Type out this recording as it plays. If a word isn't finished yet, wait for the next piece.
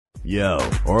Yo,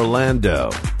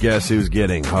 Orlando, guess who's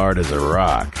getting hard as a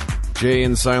rock? Jay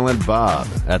and Silent Bob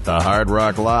at the Hard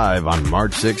Rock Live on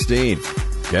March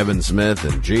 16th. Kevin Smith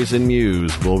and Jason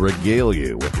Mewes will regale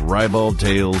you with ribald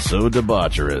tales so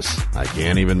debaucherous, I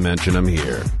can't even mention them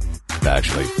here.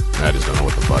 Actually, I just don't know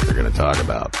what the fuck they're going to talk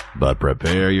about. But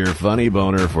prepare your funny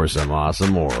boner for some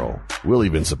awesome oral. We'll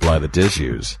even supply the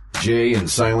tissues. Jay and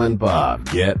Silent Bob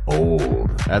Get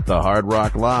Old at the Hard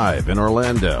Rock Live in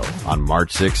Orlando on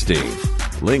March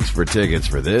 16th. Links for tickets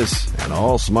for this and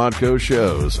all Smodco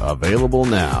shows available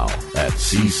now at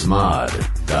csmod.com.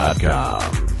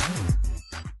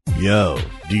 Yo,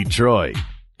 Detroit.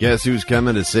 Guess who's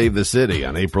coming to save the city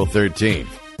on April 13th?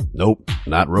 Nope,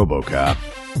 not RoboCop.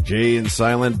 Jay and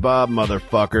Silent Bob,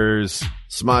 motherfuckers.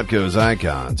 Smodco's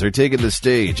icons are taking the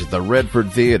stage at the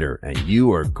Redford Theater, and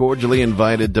you are cordially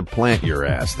invited to plant your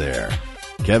ass there.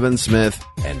 Kevin Smith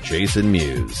and Jason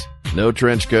Mewes. No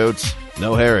trench coats,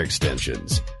 no hair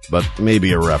extensions, but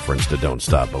maybe a reference to Don't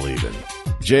Stop Believin'.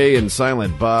 Jay and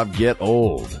Silent Bob Get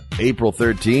Old, April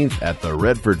 13th at the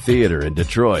Redford Theater in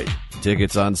Detroit.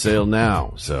 Tickets on sale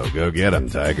now, so go get 'em,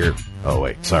 Tiger. Oh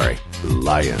wait, sorry,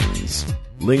 Lions.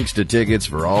 Links to tickets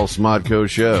for all Smodco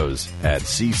shows at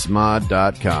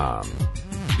csmod.com.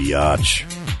 Biatch.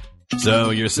 So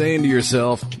you're saying to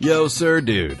yourself, yo, sir,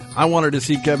 dude, I wanted to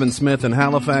see Kevin Smith in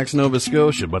Halifax, Nova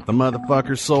Scotia, but the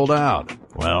motherfucker sold out.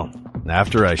 Well,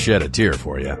 after I shed a tear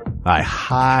for you, I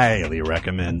highly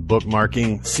recommend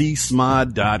bookmarking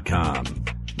csmod.com.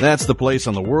 That's the place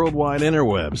on the worldwide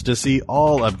interwebs to see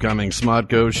all upcoming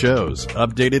Smodco shows,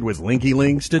 updated with linky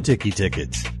links to Tiki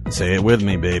Tickets. Say it with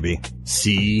me, baby.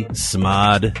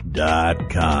 csmod.com.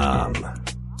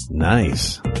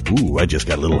 Nice. Ooh, I just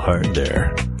got a little hard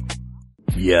there.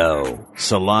 Yo,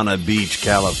 Solana Beach,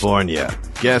 California.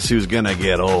 Guess who's gonna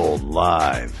get old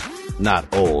live?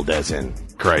 Not old as in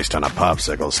Christ on a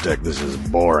popsicle stick, this is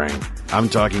boring. I'm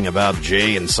talking about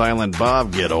Jay and Silent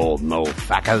Bob Get Old,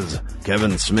 mo-fuckers.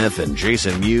 Kevin Smith and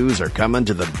Jason Mewes are coming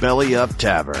to the Belly Up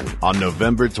Tavern on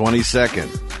November 22nd.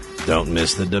 Don't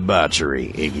miss the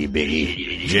debauchery, Iggy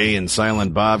Biggy. Jay and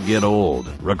Silent Bob Get Old,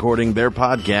 recording their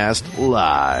podcast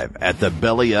live at the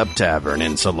Belly Up Tavern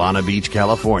in Solana Beach,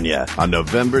 California on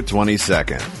November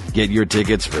 22nd. Get your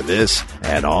tickets for this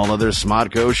and all other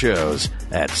Smodco shows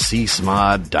at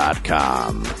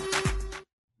csmod.com.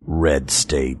 Red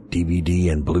State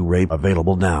DVD and Blu-ray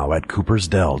available now at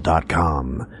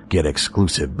coopersdell.com. Get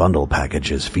exclusive bundle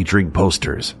packages featuring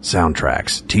posters,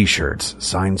 soundtracks, t-shirts,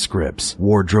 signed scripts,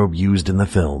 wardrobe used in the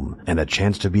film, and a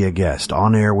chance to be a guest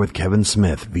on air with Kevin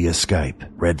Smith via Skype.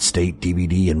 Red State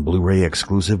DVD and Blu-ray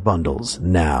exclusive bundles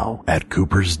now at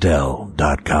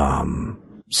coopersdell.com.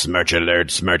 Smirch alert,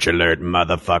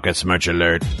 motherfucker, smirch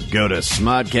alert. Go to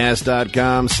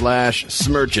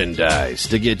smodcast.com/smerchandise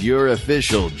to get your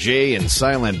official Jay and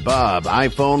Silent Bob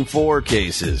iPhone 4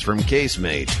 cases from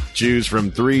Casemate. Choose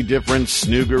from 3 different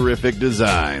snoogerific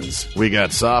designs. We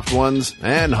got soft ones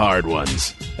and hard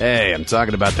ones. Hey, I'm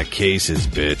talking about the cases,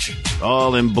 bitch.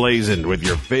 All emblazoned with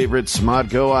your favorite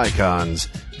Smodco icons,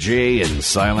 Jay and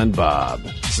Silent Bob.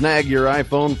 Snag your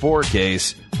iPhone 4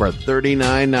 case for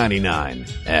 $39.99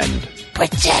 and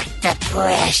protect the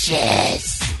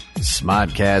precious.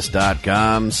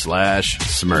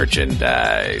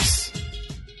 smodcast.com/smerchandise.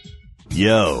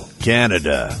 Yo,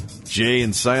 Canada. Jay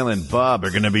and Silent Bob are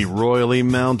going to be royally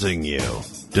mounting you.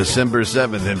 December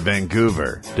 7th in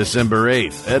Vancouver, December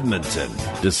 8th, Edmonton,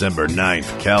 December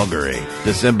 9th, Calgary,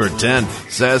 December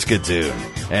 10th, Saskatoon,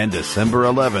 and December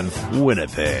 11th,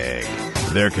 Winnipeg.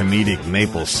 Their comedic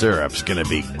maple syrup's gonna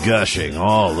be gushing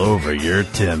all over your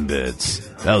Timbits.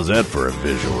 How's that for a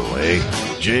visual, eh?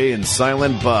 Jay and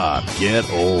Silent Bob Get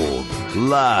Old,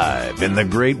 live in the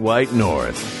Great White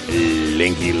North.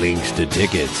 Linky links to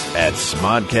tickets at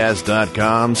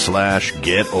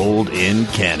smodcast.com/getold in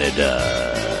Canada.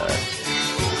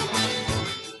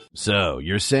 So,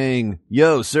 you're saying,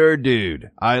 yo, sir, dude,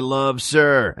 I love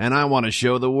Sir, and I want to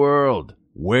show the world.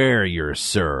 Wear your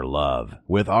Sir love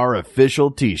with our official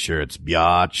t-shirts,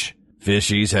 biatch.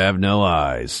 Fishies have no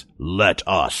eyes. Let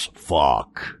us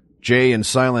fuck. Jay and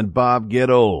Silent Bob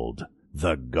Get Old.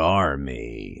 The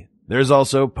Garmy. There's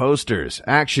also posters,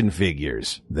 action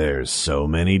figures. There's so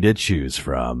many to choose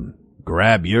from.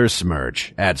 Grab your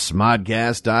smerch at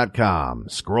smodcast.com.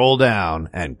 Scroll down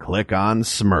and click on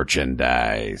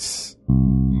Smerchandise.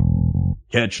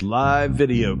 Catch live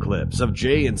video clips of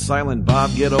Jay and Silent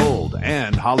Bob Get Old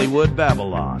and Hollywood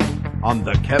Babylon on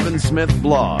the Kevin Smith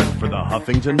blog for the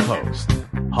Huffington Post.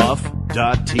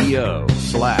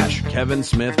 huff.to/Kevin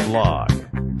Smith blog.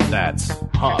 That's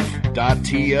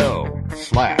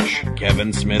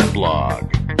huff.to/Kevin Smith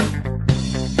blog.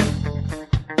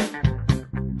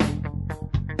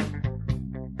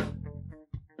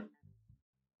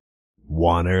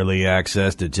 Want early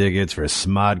access to tickets for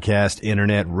Smodcast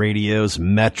Internet Radio's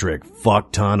metric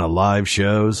fuck ton of live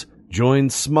shows? Join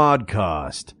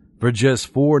Smodcast. For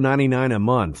just $4.99 a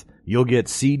month, you'll get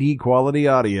CD quality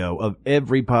audio of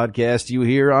every podcast you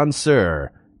hear on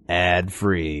Sir,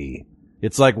 ad-free.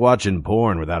 It's like watching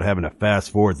porn without having to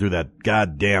fast forward through that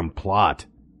goddamn plot.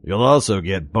 You'll also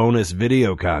get bonus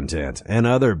video content and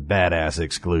other badass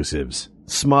exclusives.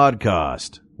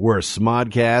 Smodcast, where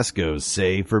Smodcast goes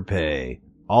save for pay.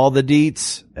 All the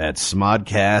deets at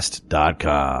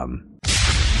smodcast.com.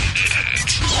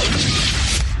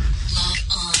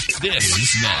 This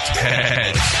is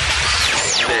Nethead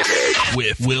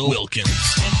with Will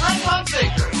Wilkins. And Brent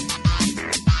Hunsaker.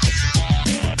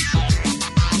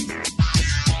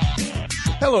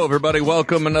 Hello, everybody.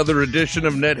 Welcome another edition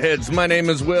of Netheads. My name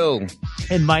is Will.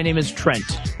 And my name is Trent.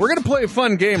 We're going to play a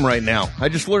fun game right now. I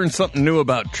just learned something new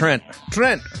about Trent.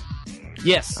 Trent,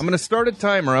 Yes. I'm going to start a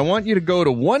timer. I want you to go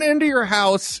to one end of your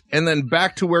house and then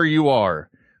back to where you are.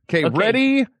 Okay.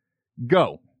 Ready?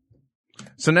 Go.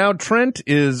 So now Trent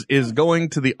is going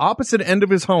to the opposite end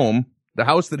of his home, the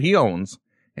house that he owns,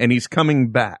 and he's coming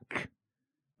back.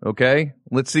 Okay?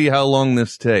 Let's see how long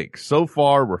this takes. So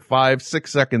far, we're 5-6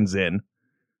 seconds in.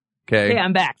 Okay. Hey,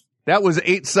 I'm back. That was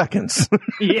 8 seconds.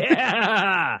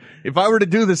 Yeah. If I were to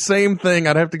do the same thing,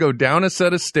 I'd have to go down a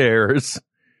set of stairs.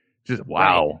 Just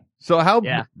wow. Right. So how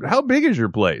big is your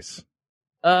place?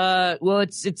 Well,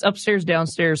 it's upstairs,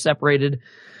 downstairs, separated,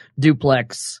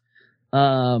 duplex.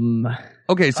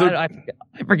 Okay, so I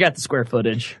forgot the square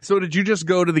footage. So did you just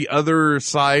go to the other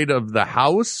side of the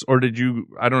house, or did you?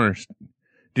 I don't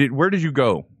understand. Where did you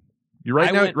go?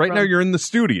 Now you're in the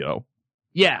studio.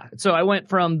 Yeah. So I went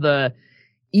from the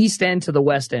east end to the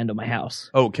west end of my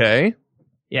house. Okay.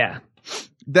 Yeah.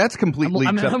 That's completely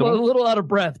acceptable. I'm a little out of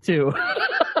breath too.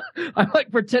 I'm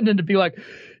like pretending to be like,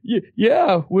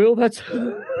 yeah, Will, that's.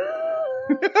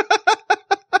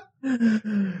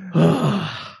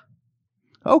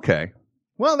 Okay.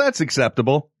 Well, that's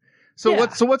acceptable. So Yeah.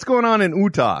 what's going on in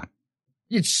Utah?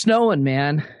 It's snowing,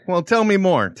 man. Well, tell me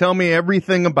more. Tell me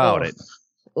everything about it.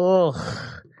 Ugh.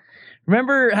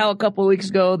 Remember how a couple of weeks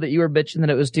ago that you were bitching that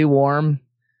it was too warm?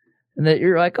 And that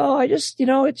you're like, oh,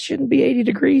 it shouldn't be 80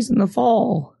 degrees in the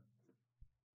fall.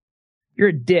 You're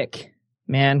a dick,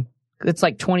 man. It's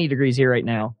like 20 degrees here right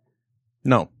now.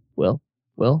 No. Will?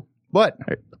 What?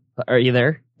 Are you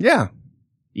there? Yeah.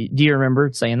 Do you remember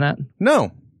saying that?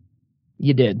 No.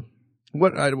 You did.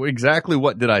 Exactly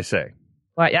what did I say?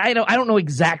 Well, I don't know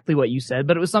exactly what you said,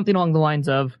 but it was something along the lines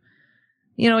of,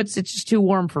 it's just too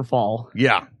warm for fall.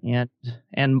 Yeah.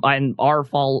 And our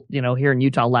fall, here in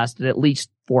Utah lasted at least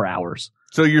 4 hours.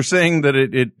 So you're saying that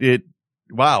it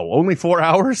wow, only 4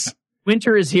 hours?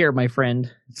 Winter is here, my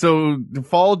friend. So the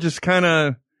fall just kind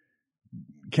of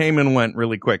came and went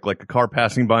really quick, like a car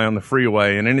passing by on the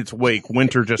freeway, and in its wake,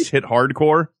 winter just hit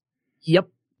hardcore? Yep.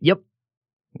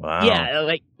 Wow.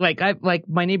 Yeah, like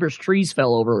my neighbor's trees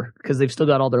fell over because they've still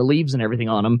got all their leaves and everything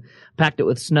on them. Packed it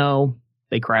with snow.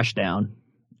 They crashed down.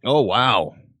 Oh,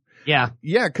 wow. Yeah.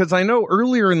 Yeah, because I know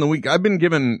earlier in the week, I've been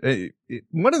given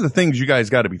one of the things you guys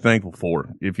got to be thankful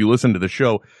for, if you listen to the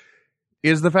show,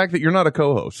 is the fact that you're not a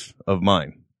co-host of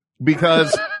mine.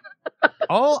 Because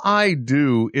all I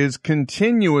do is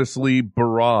continuously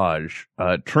barrage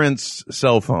Trent's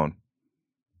cell phone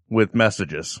with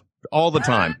messages all the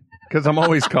time. Because I'm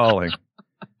always calling.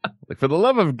 Like, for the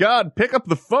love of God, pick up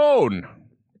the phone.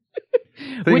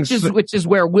 Which is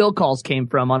where Will calls came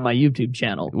from on my YouTube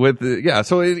channel.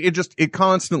 So it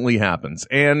constantly happens.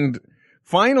 And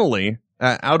finally,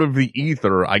 out of the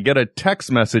ether, I get a text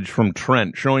message from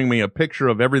Trent showing me a picture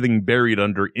of everything buried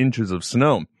under inches of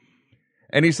snow.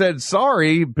 And he said,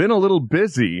 sorry, been a little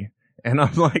busy. And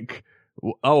I'm like,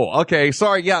 oh, okay,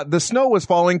 sorry. Yeah, the snow was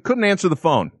falling. Couldn't answer the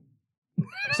phone.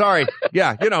 Sorry.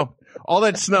 Yeah, all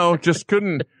that snow just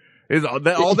couldn't.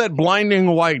 All that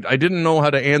blinding white, I didn't know how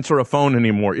to answer a phone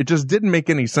anymore. It just didn't make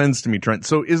any sense to me, Trent.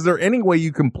 So is there any way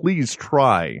you can please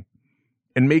try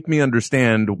and make me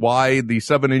understand why the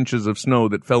 7 inches of snow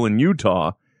that fell in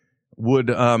Utah would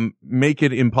make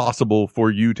it impossible for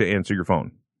you to answer your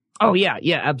phone? Oh, yeah,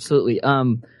 absolutely.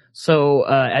 So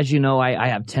as you know, I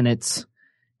have tenants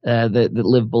that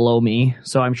live below me,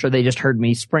 so I'm sure they just heard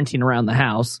me sprinting around the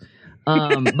house.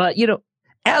 But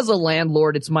as a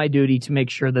landlord, it's my duty to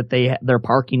make sure that their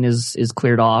parking is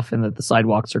cleared off and that the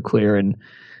sidewalks are clear and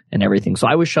everything. So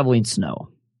I was shoveling snow.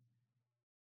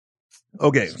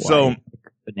 Okay, so I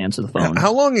couldn't answer the phone.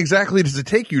 How long exactly does it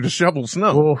take you to shovel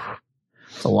snow? Oh,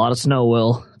 it's a lot of snow,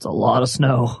 Will. It's a lot of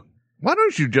snow. Why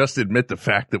don't you just admit the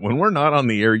fact that when we're not on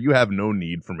the air, you have no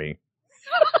need for me?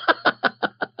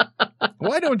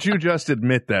 Why don't you just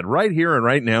admit that right here and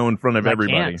right now in front of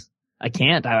everybody? I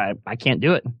can't. I can't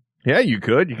do it. Yeah, you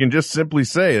could. You can just simply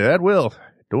say that. Will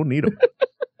don't need them.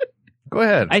 Go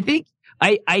ahead. I think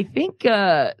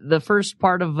the first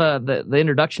part of the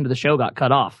introduction to the show got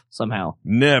cut off somehow.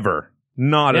 Never.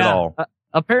 Not at all.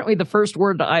 Apparently, the first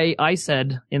word I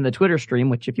said in the Twitter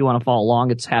stream, which if you want to follow along,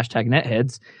 it's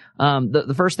 #netheads.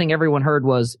 The first thing everyone heard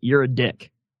was, "You're a dick."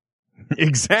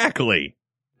 Exactly.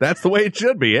 That's the way it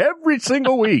should be every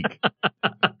single week.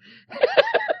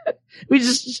 We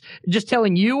just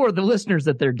telling you or the listeners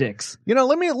that they're dicks. You know,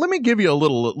 let me give you a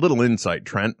little insight,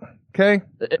 Trent. Okay?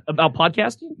 About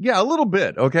podcasting? Yeah, a little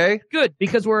bit, okay? Good,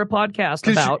 because we're a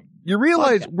podcast about you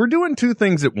realize we're doing two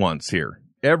things at once here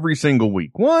every single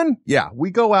week. One, yeah, we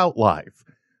go out live.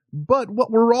 But what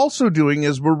we're also doing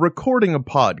is we're recording a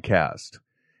podcast.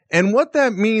 And what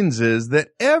that means is that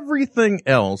everything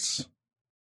else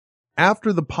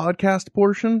after the podcast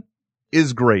portion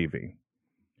is gravy.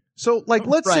 So, like,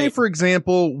 let's say, for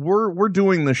example, we're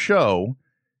doing the show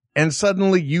and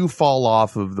suddenly you fall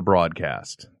off of the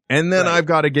broadcast. And then I've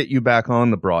got to get you back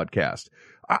on the broadcast.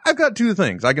 I've got two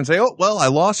things. I can say, oh, well, I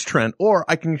lost Trent, or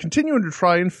I can continue to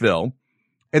try and fill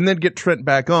and then get Trent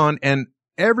back on, and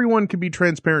everyone can be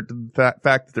transparent to the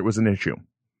fact that there was an issue.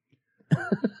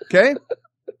 Okay?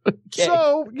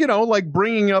 So, you know, like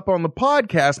bringing up on the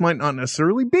podcast might not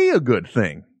necessarily be a good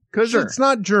thing because it's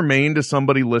not germane to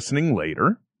somebody listening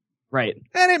later. Right.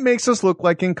 And it makes us look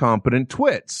like incompetent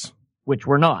twits. Which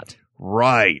we're not.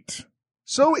 Right.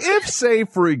 So if, say,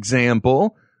 for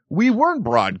example, we weren't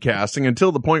broadcasting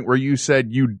until the point where you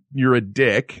said you're a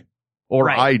dick, or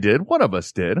I did, one of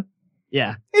us did.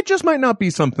 Yeah. It just might not be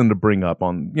something to bring up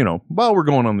on, you know, while we're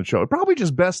going on the show. It's probably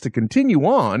just best to continue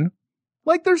on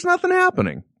like there's nothing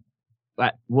happening.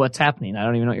 What's happening? I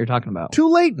don't even know what you're talking about. Too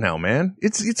late now, man.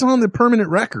 It's on the permanent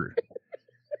record.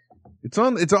 It's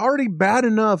already bad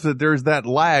enough that there's that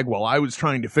lag while I was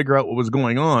trying to figure out what was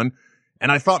going on.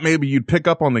 And I thought maybe you'd pick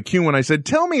up on the cue when I said,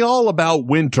 tell me all about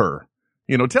winter.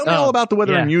 You know, tell me all about the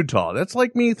weather in Utah. That's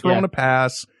like me throwing a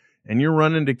pass and you're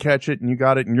running to catch it and you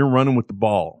got it and you're running with the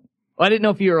ball. Well, I didn't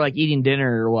know if you were like eating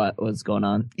dinner or what was going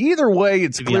on. Either way,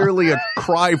 it's clearly a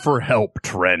cry for help,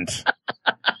 Trent.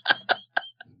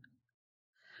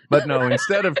 But no,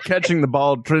 instead of catching the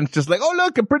ball, Trent's just like, oh,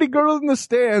 look, a pretty girl in the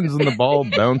stands, and the ball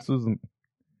bounces, and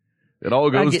it all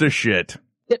goes to shit.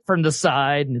 Hit from the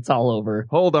side, and it's all over.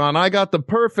 Hold on, I got the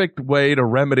perfect way to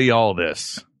remedy all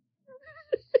this.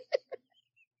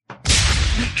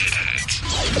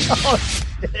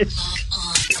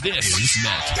 This is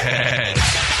Nethead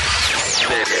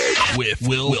with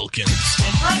Will Wilkins.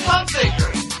 And Brent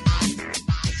Baker.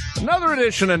 Another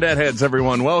edition of Netheads,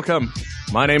 everyone. Welcome.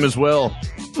 My name is Will.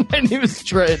 My name is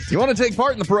Trent. You want to take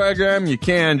part in the program? You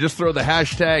can. Just throw the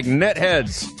hashtag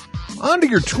Netheads onto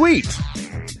your tweet.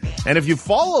 And if you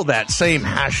follow that same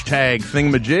hashtag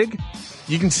thingamajig,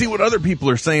 you can see what other people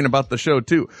are saying about the show,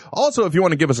 too. Also, if you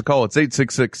want to give us a call, it's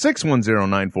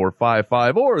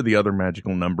 866-610-9455, or the other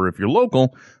magical number if you're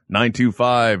local,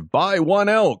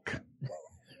 925-BUY-1-ELK.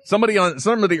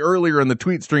 Somebody earlier in the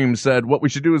tweet stream said what we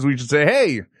should do is we should say,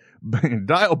 hey,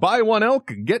 dial buy 1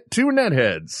 elk, get 2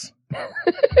 netheads.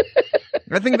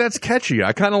 I think that's catchy.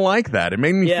 I kind of like that. It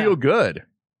made me feel good.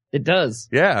 It does.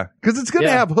 Yeah, because it's good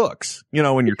to have hooks, you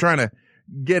know, when you're trying to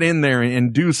get in there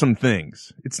and do some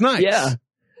things. It's nice. Yeah.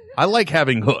 I like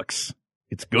having hooks.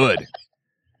 It's good.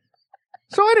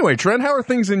 So anyway, Trent, how are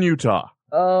things in Utah?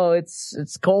 Oh,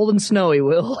 it's cold and snowy,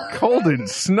 Will. Cold and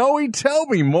snowy? Tell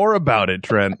me more about it,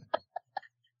 Trent.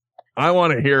 I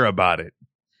want to hear about it.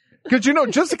 Because, you know,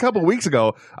 just a couple weeks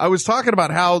ago, I was talking about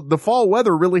how the fall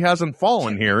weather really hasn't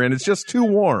fallen here, and it's just too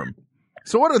warm.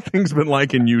 So what have things been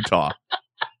like in Utah?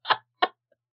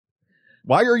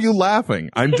 Why are you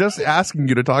laughing? I'm just asking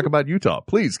you to talk about Utah.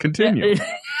 Please, continue.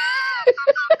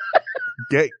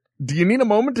 Do you need a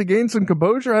moment to gain some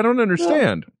composure? I don't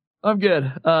understand. I'm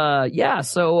good. It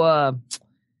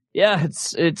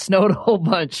snowed a whole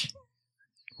bunch.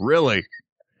 Really?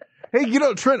 Hey, you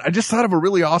know, Trent, I just thought of a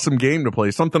really awesome game to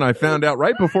play, something I found out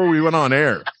right before we went on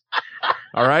air.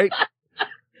 All right?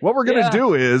 What we're going to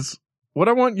do is, what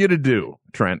I want you to do,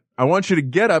 Trent, I want you to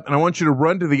get up and I want you to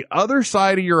run to the other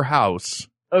side of your house.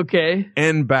 Okay.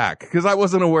 And back. Because I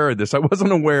wasn't aware of this. I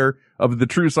wasn't aware of the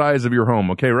true size of your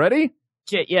home. Okay, ready?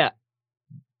 Yeah.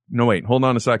 No, wait. Hold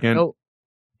on a second. Oh.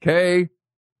 Okay.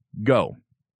 Go.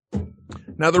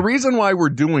 Now, the reason why we're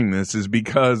doing this is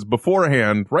because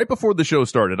beforehand, right before the show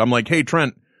started, I'm like, hey,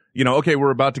 Trent, you know, okay,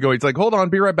 we're about to go. He's like, hold on,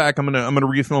 be right back. I'm going to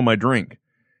refill my drink.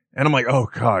 And I'm like, oh,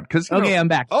 God. Because I'm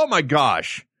back. Oh, my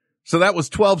gosh. So that was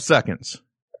 12 seconds.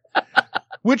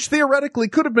 Which theoretically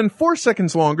could have been 4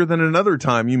 seconds longer than another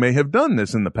time you may have done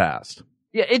this in the past.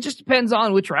 Yeah, it just depends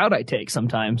on which route I take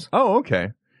sometimes. Oh,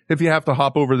 okay. If you have to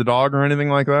hop over the dog or anything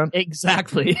like that?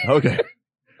 Exactly. Okay.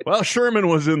 Well, Sherman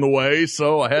was in the way,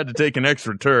 so I had to take an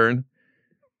extra turn.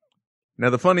 Now,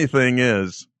 the funny thing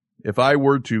is, if I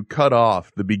were to cut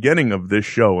off the beginning of this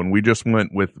show and we just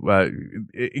went with,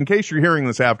 in case you're hearing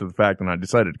this after the fact and I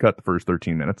decided to cut the first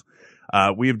 13 minutes,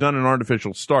 we have done an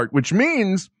artificial start, which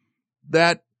means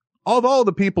that of all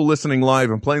the people listening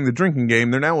live and playing the drinking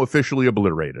game, they're now officially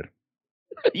obliterated.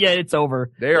 Yeah, it's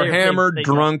over. They are hammered,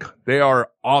 drunk. They are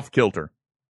off kilter.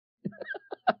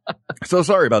 So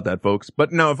sorry about that, folks.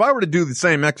 But now, if I were to do the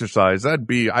same exercise,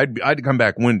 I'd come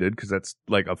back winded because that's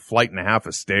like a flight and a half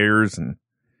of stairs and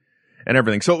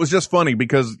everything. So it was just funny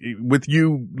because with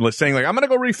you saying like, I'm going to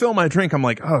go refill my drink. I'm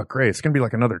like, oh, great. It's going to be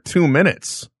like another 2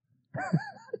 minutes.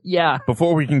 Yeah.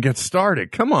 Before we can get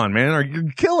started. Come on, man. Are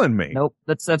you killing me? Nope.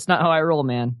 That's not how I roll,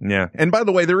 man. Yeah. And by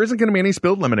the way, there isn't going to be any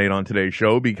spilled lemonade on today's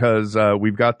show because,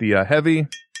 we've got the, heavy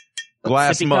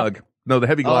glass Sippy mug. cup? No, the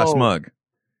heavy glass mug.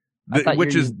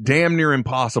 Which is using... damn near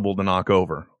impossible to knock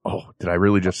over. Oh, did I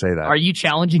really just say that? Are you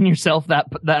challenging yourself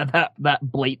that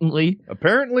blatantly?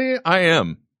 Apparently I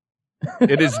am.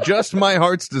 It is just my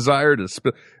heart's desire to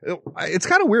spill. It's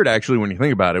kind of weird actually when you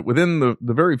think about it. Within the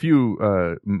very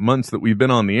few, months that we've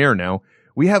been on the air now,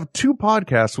 we have 2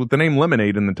 podcasts with the name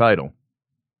Lemonade in the title.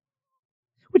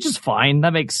 Which is fine.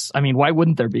 Why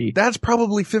wouldn't there be? That's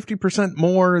probably 50%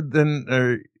 more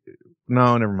than,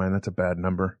 no, never mind. That's a bad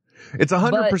number. It's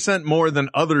 100% more than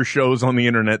other shows on the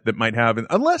internet that might have,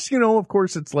 unless, of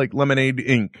course, it's like Lemonade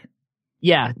Inc.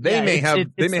 Yeah. They may have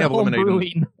Lemonade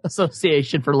Brewing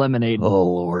Association for Lemonade. Oh,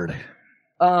 Lord.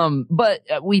 But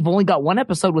we've only got 1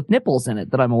 episode with nipples in it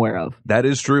that I'm aware of. That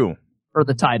is true. For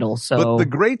the title, so. But the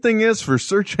great thing is for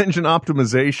search engine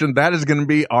optimization, that is going to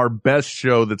be our best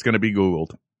show that's going to be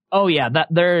Googled. Oh yeah,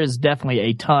 there is definitely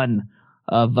a ton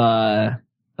of,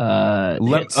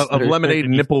 lemonade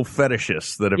nipple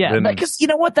fetishists that have been. Yeah, because you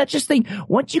know what? That's just thing.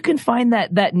 Once you can find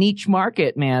that niche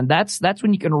market, man, that's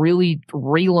when you can really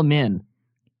reel them in.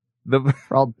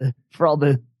 For all the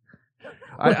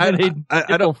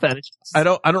nipple fetishists. I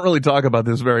don't really talk about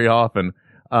this very often.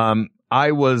 Trent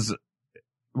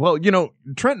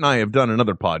and I have done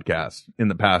another podcast in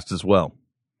the past as well.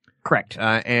 Correct.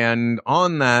 And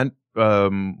on that,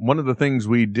 one of the things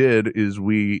we did is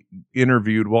we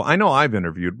interviewed, well, I know I've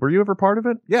interviewed. Were you ever part of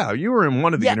it? Yeah, you were in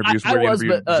one of the interviews where you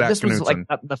interviewed Zach this was Knutson.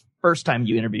 like the first time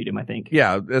you interviewed him, I think.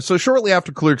 Yeah, so shortly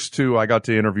after Clerks 2, I got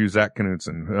to interview Zach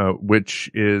Knutson,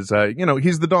 which is,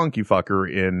 he's the donkey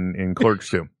fucker in Clerks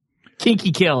 2.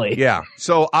 Kinky Kelly. Yeah,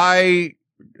 so I,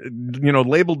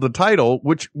 labeled the title,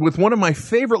 which with one of my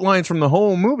favorite lines from the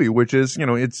whole movie, which is,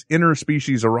 it's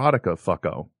interspecies erotica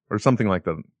fucko, or something like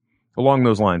that. Along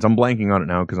those lines. I'm blanking on it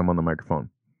now because I'm on the microphone.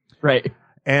 Right.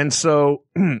 And so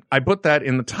I put that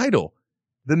in the title.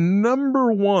 The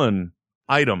number 1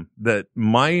 item that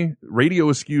my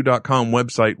radioaskew.com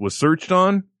website was searched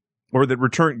on, or that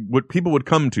what people would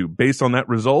come to based on that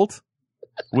result,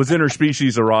 was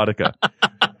interspecies erotica,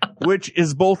 which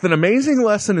is both an amazing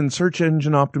lesson in search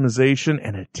engine optimization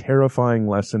and a terrifying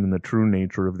lesson in the true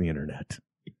nature of the internet.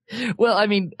 Well,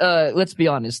 let's be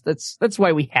honest. That's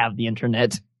why we have the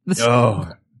internet.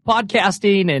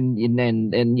 Podcasting and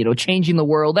changing the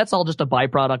world, that's all just a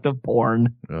byproduct of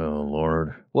porn. Oh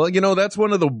Lord. Well, that's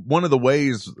one of the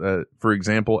ways, for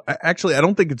example, actually I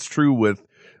don't think it's true with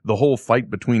the whole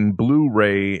fight between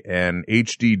Blu-ray and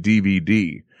HD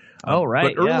DVD. Oh,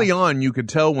 right. But early on you could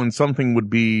tell when something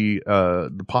would be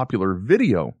the popular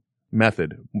video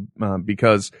method,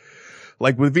 because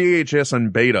like with VHS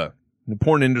and beta, the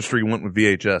porn industry went with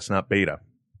VHS, not beta.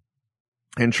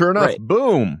 And sure enough,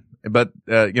 boom. But,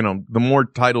 the more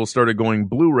titles started going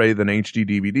Blu-ray than HD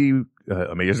DVD,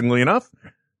 amazingly enough,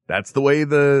 that's the way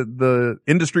the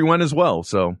industry went as well.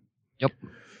 So. Yep.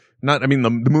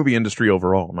 The movie industry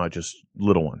overall, not just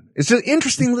little one. It's just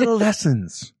interesting little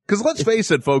lessons. Cause let's face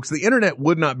it, folks, the internet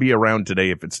would not be around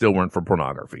today if it still weren't for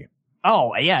pornography.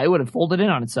 Oh, yeah, it would have folded in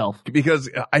on itself. Because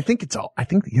I think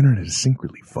the internet is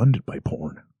secretly funded by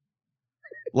porn.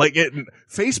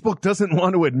 Facebook doesn't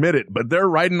want to admit it, but they're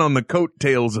riding on the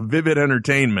coattails of Vivid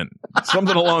Entertainment.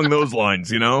 Something along those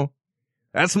lines,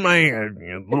 That's my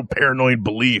little paranoid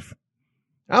belief.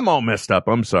 I'm all messed up.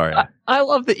 I'm sorry. I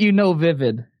love that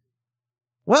Vivid.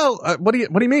 Well, what do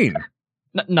you mean?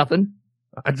 Nothing.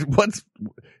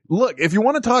 Look, if you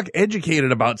want to talk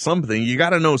educated about something, you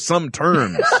got to know some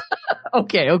terms.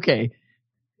 Okay.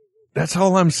 That's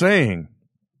all I'm saying.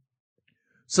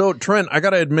 So, Trent, I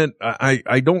gotta admit,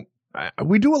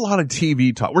 we do a lot of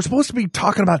TV talk. We're supposed to be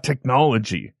talking about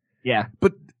technology. Yeah.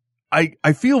 But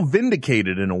I feel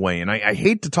vindicated in a way, and I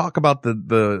hate to talk about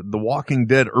the Walking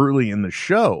Dead early in the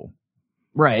show,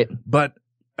 Right. but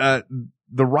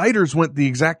the writers went the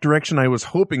exact direction I was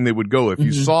hoping they would go. If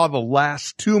you saw the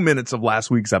last 2 minutes of last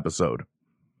week's episode,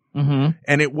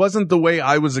 and it wasn't the way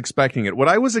I was expecting it. What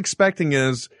I was expecting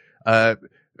is,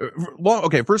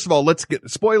 okay, first of all, let's get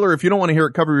spoiler. If you don't want to hear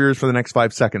it, cover your ears for the next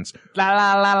 5 seconds. La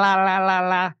la la la la la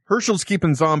la. Herschel's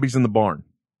keeping zombies in the barn.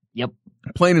 Yep.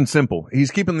 Plain and simple.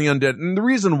 He's keeping the undead. And the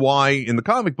reason why in the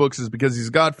comic books is because he's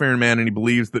a God-fearing man and he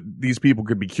believes that these people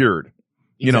could be cured.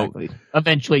 You know,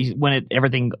 eventually when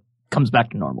everything comes back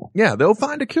to normal. Yeah, they'll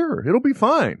find a cure. It'll be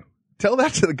fine. Tell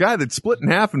that to the guy that split in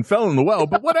half and fell in the well,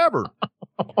 but whatever.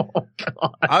 Oh,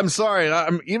 God. I'm sorry.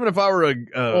 Even if I were a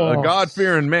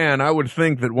God-fearing man, I would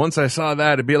think that once I saw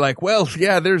that, it'd be like, well,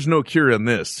 yeah, there's no cure in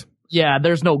this. Yeah,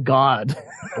 there's no God.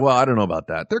 Well, I don't know about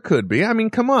that. There could be. I mean,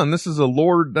 come on. This is a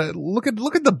Lord. Look at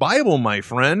the Bible, my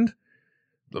friend.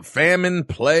 The famine,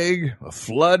 plague, a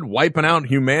flood wiping out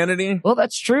humanity. Well,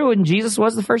 that's true, and Jesus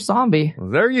was the first zombie. Well,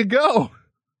 there you go.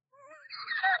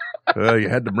 You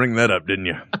had to bring that up, didn't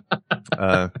you?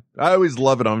 I always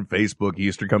love it on Facebook.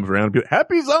 Easter comes around and be like,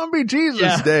 Happy Zombie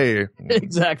Jesus Day.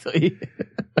 Exactly.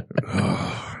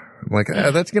 I'm like,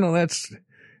 that's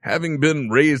having been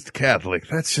raised Catholic.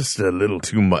 That's just a little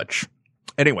too much.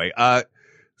 Anyway,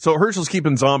 so Herschel's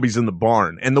keeping zombies in the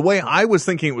barn. And the way I was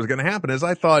thinking it was going to happen is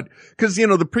I thought, cause the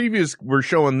previews were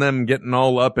showing them getting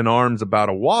all up in arms about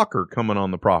a walker coming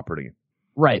on the property.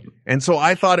 Right. And so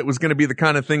I thought it was going to be the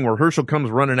kind of thing where Herschel comes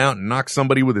running out and knocks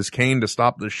somebody with his cane to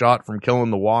stop the shot from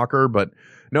killing the walker. But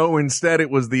no, instead it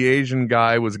was the Asian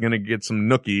guy was going to get some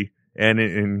nookie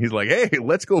and he's like, hey,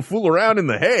 let's go fool around in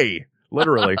the hay.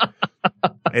 Literally.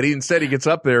 And instead he gets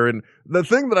up there. And the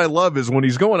thing that I love is when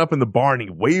he's going up in the barn, he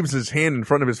waves his hand in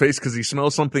front of his face because he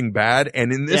smells something bad.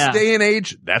 And in this day and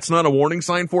age, that's not a warning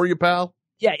sign for you, pal.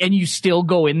 Yeah, and you still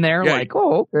go in there like,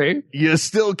 oh, okay. You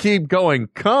still keep going.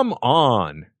 Come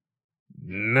on.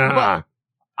 Nah.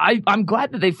 Well, I'm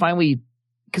glad that they finally,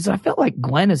 because I felt like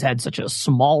Glenn has had such a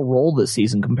small role this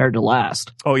season compared to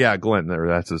last. Oh yeah, Glenn.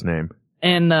 That's his name.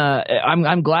 And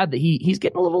I'm glad that he's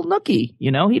getting a little nookie.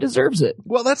 He deserves it.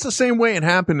 Well, that's the same way it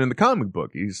happened in the comic book.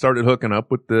 He started hooking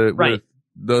up with with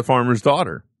the farmer's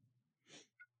daughter.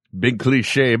 Big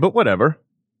cliche, but whatever.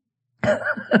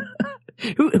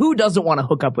 Who doesn't want to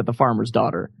hook up with the farmer's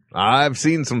daughter? I've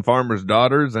seen some farmer's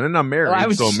daughters, and I'm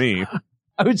married, so me.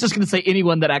 I was just going to say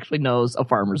anyone that actually knows a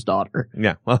farmer's daughter.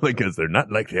 Yeah, well, because they're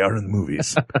not like they are in the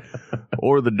movies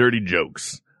or the dirty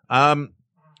jokes.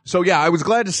 So yeah, I was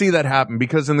glad to see that happen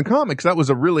because in the comics that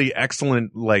was a really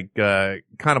excellent, kind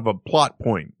of a plot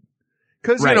point.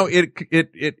 Because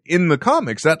it in the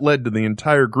comics that led to the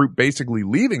entire group basically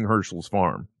leaving Herschel's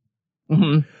farm.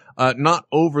 Mm-hmm. Not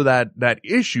over that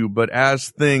issue, but as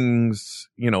things,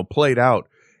 played out.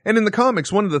 And in the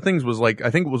comics, one of the things was I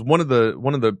think it was one of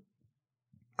the,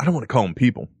 I don't want to call them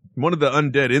people. One of the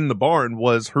undead in the barn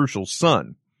was Herschel's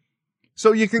son.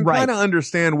 So you can kind of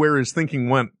understand where his thinking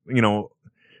went,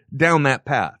 down that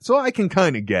path. So I can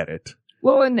kind of get it.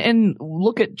 Well, and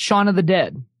look at Shaun of the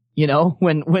Dead,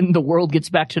 when the world gets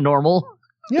back to normal.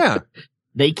 Yeah.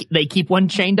 they keep one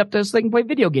chained up to this they can play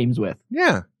video games with.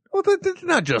 Yeah. Well, that's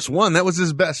not just one. That was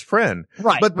his best friend.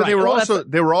 Right. But they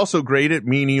were also great at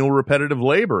menial repetitive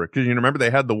labor. Cause you remember they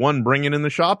had the one bringing in the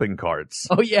shopping carts.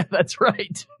 Oh yeah, that's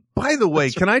right. By the way,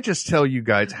 can I just tell you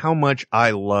guys how much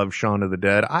I love Shaun of the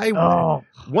Dead?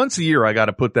 Once a year I got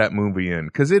to put that movie in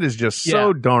because it is just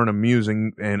so darn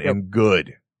amusing and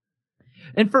good.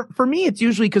 And for me, it's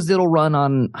usually because it'll run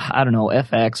on, I don't know,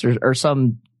 FX or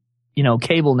some,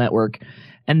 cable network.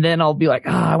 And then I'll be like,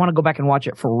 I want to go back and watch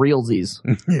it for realsies.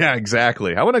 Yeah,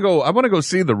 exactly. I want to go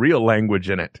see the real language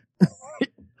in it.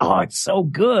 Oh, it's so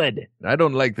good. I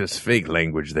don't like this fake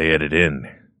language they edit in.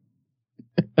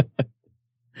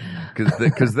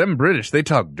 Cause them British, they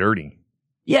talk dirty.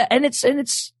 Yeah. And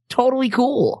it's totally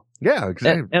cool. Yeah.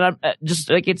 Exactly. And I'm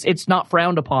just like, it's not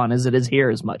frowned upon as it is here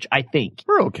as much, I think.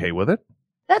 We're okay with it.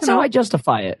 That's how I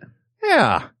justify it.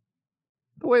 Yeah.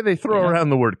 The way they throw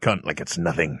around the word cunt like it's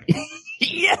nothing.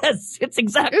 Yes, it's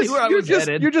exactly where I was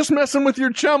headed. You're just messing with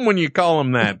your chum when you call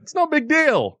him that. It's no big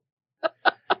deal.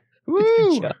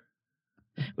 Woo.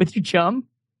 With your chum?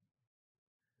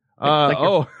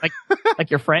 Like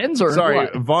your friends or sorry,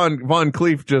 what? Von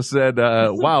Cleef just said,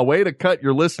 wow, way to cut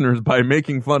your listeners by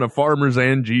making fun of farmers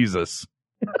and Jesus.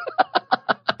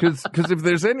 Cause if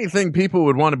there's anything people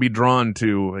would want to be drawn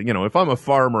to, if I'm a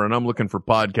farmer and I'm looking for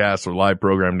podcasts or live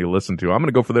programming to listen to, I'm going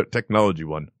to go for the technology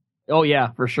one. Oh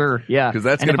yeah, for sure. Yeah. Cause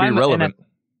that's going to be relevant.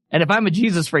 And if I'm a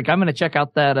Jesus freak, I'm going to check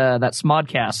out that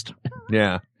Smodcast.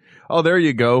 Yeah. Oh, there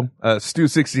you go.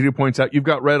 Stu62 points out, you've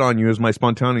got red on you as my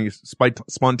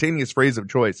spontaneous phrase of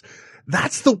choice.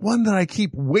 That's the one that I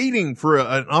keep waiting for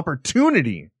an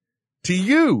opportunity to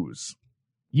use.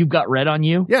 You've got red on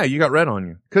you? Yeah, you got red on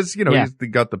you. Cause, you know, Yeah. he's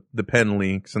got the pen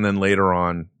leaks and then later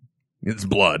on it's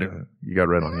blood. You got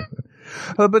red on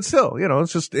you. But still, you know,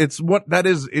 it's what that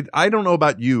is. I don't know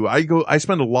about you. I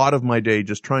spend a lot of my day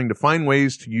just trying to find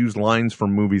ways to use lines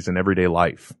from movies in everyday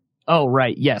life. Oh,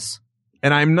 right. Yes.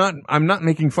 And I'm not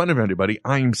making fun of anybody.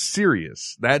 I'm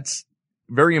serious. That's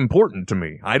very important to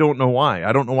me. I don't know why.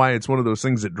 I don't know why it's one of those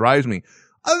things that drives me,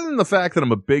 other than the fact that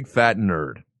I'm a big fat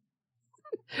nerd.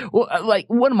 Well, like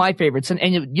one of my favorites,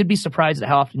 and you'd be surprised at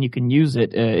how often you can use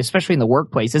it, especially in the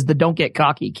workplace, is the "Don't get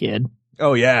cocky, kid."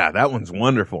 Oh yeah, that one's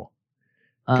wonderful.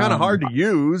 Kind of hard to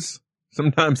use.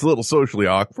 Sometimes a little socially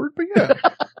awkward, but yeah.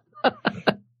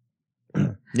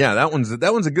 Yeah, that one's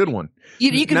a good one.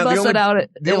 You can Now, bust it out at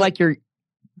like your.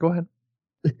 Go ahead.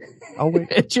 I'll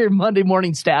wait. At your Monday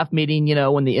morning staff meeting, you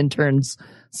know, when the intern's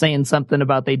saying something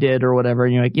about they did or whatever,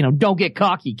 and you're like, you know, don't get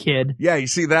cocky, kid. Yeah, you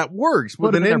see, that works with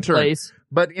Put an them in intern. their place.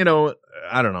 But, you know,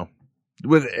 I don't know.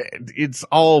 It's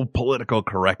all political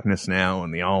correctness now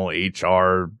and the all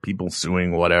HR people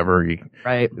suing whatever.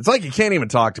 Right. It's like you can't even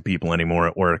talk to people anymore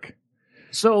at work.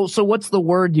 So what's the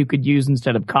word you could use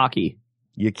instead of cocky?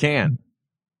 You can.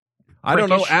 I don't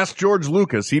know. Prickish. Ask George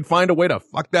Lucas. He'd find a way to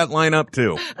fuck that line up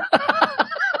too.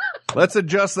 Let's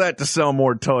adjust that to sell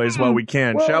more toys while we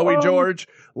can, shall we, George?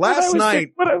 Last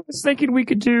night. What I was thinking we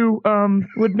could do,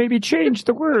 would maybe change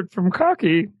the word from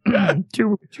cocky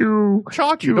to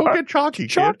Chalky. to, Don't get chalky, kid.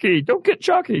 chalky. Don't get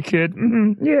chalky, kid.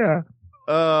 Yeah.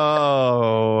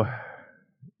 Oh.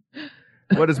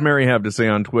 What does Mary have to say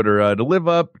on Twitter? To live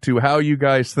up to how you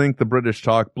guys think the British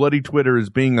talk, bloody Twitter is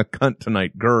being a cunt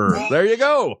tonight. Grr. There you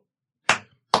go.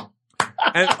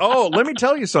 And let me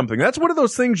tell you something. That's one of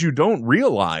those things you don't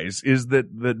realize is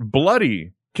that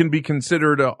bloody can be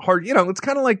considered a hard, you know, it's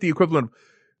kind of like the equivalent of,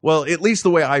 well, at least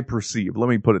the way I perceive, let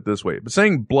me put it this way, but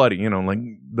saying bloody, you know, like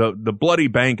the bloody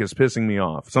bank is pissing me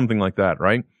off, something like that,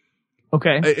 right?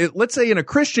 Okay. Let's say in a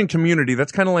Christian community,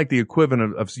 that's kind of like the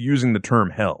equivalent of using the term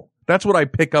hell. That's what I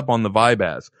pick up on the vibe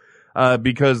as.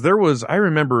 Because I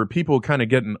remember people kind of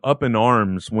getting up in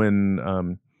arms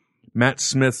when, Matt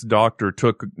Smith's doctor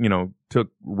took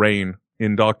reign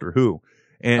in Doctor Who.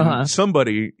 And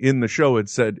somebody in the show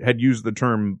had used the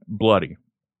term bloody.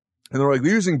 And they're like,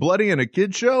 they're using bloody in a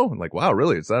kid's show? I'm like, wow,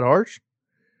 really? Is that harsh?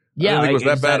 Yeah. I don't think it was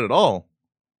that bad at all.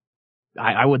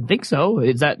 I wouldn't think so.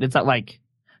 Is that like,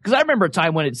 because I remember a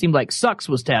time when it seemed like sucks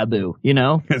was taboo, you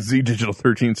know? Z Digital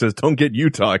 13 says, don't get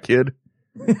Utah, kid.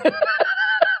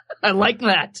 I like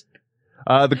that.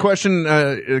 The question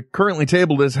currently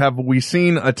tabled is, have we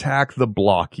seen Attack the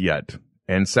Block yet?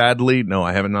 And sadly, no,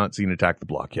 I have not seen Attack the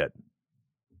Block yet.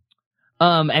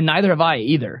 And neither have I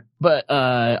either. But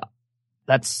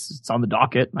it's on the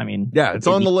docket. I mean, yeah, it's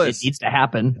on the list. It needs to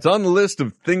happen. It's on the list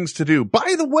of things to do.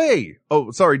 By the way,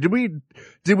 sorry, did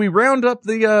we round up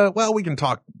the well, we can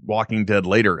talk Walking Dead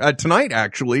later. Tonight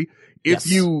actually. If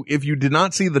you did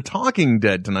not see The Talking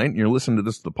Dead tonight and you're listening to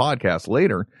the podcast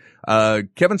later,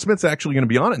 Kevin Smith's actually going to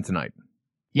be on it tonight.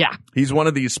 Yeah. He's one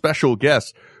of these special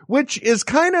guests, which is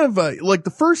kind of like the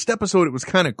first episode. It was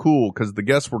kind of cool because the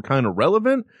guests were kind of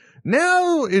relevant.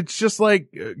 Now it's just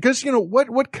like, cause you know,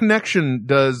 what connection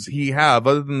does he have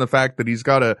other than the fact that he's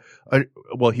got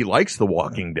he likes The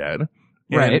Walking Dead.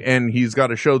 Right. And he's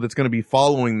got a show that's going to be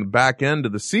following the back end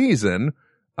of the season,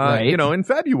 right. You know, in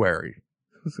February.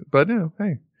 But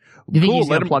hey, you think he's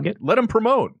gonna plug it? Let him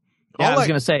promote. Yeah, I was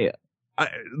gonna say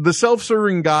the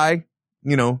self-serving guy,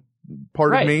 you know,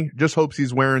 part right. of me just hopes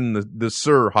he's wearing the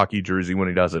Sir hockey jersey when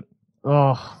he does it.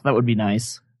 Oh, that would be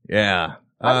nice. Yeah.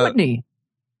 Why wouldn't he?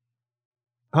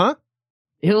 Huh?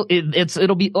 It'll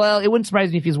be, well, it wouldn't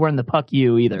surprise me if he's wearing the Puck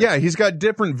U either. Yeah, he's got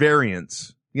different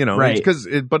variants, you know, right.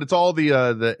 But it's all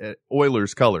the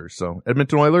Oilers colors. So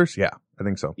Edmonton Oilers. Yeah, I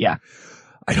think so. Yeah.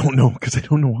 I don't know because I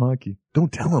don't know hockey.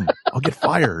 Don't tell him. I'll get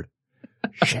fired.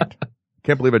 Shit.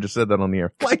 Can't believe I just said that on the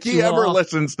air. Like he ever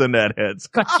listens to Netheads.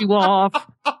 Cut you off.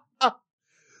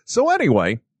 So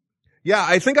anyway, yeah,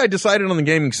 I think I decided on the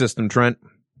gaming system, Trent.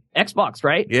 Xbox,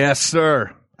 right? Yes,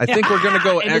 sir. I think we're going to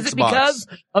go and Xbox. Is it because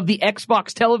of the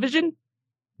Xbox television?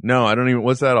 No, I don't even.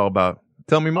 What's that all about?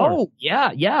 Tell me more. Oh,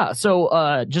 yeah.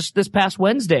 So, just this past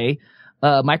Wednesday,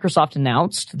 Microsoft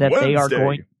announced that they are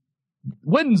going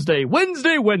Wednesday.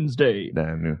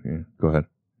 Yeah, go ahead.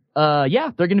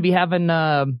 Yeah, they're going to be having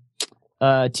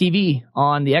TV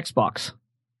on the Xbox.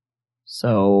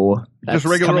 So just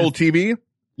regular old TV.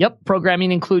 Yep.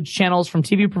 Programming includes channels from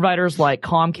TV providers like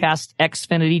Comcast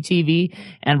Xfinity TV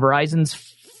and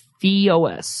Verizon's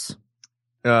FiOS.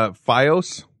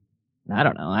 Fios? I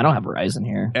don't know. I don't have Verizon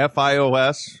here.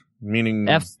 Fios, meaning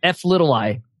F little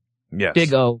I, yes.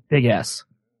 big O, big S.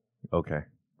 Okay.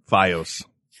 Fios.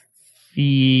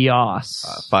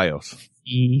 Fios.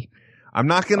 Fios. I'm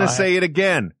not going to say it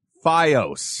again.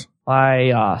 Fios.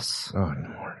 Fios. Oh,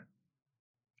 Lord.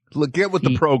 Look, get with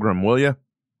the program, will you?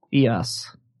 Fios.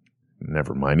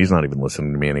 Never mind. He's not even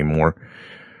listening to me anymore.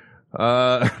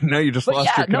 Now you just lost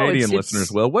your Canadian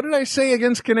listeners, Will. What did I say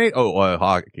against Canadian? Oh,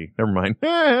 hockey. Never mind.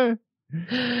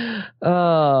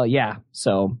 Yeah.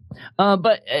 So,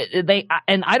 but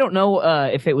and I don't know,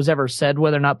 if it was ever said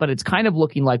whether or not, but it's kind of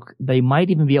looking like they might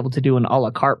even be able to do an a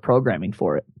la carte programming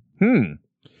for it.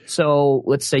 So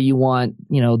let's say you want,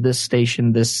 this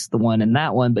station, the one and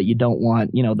that one, but you don't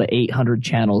want, the 800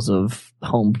 channels of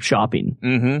home shopping.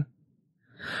 Mm-hmm.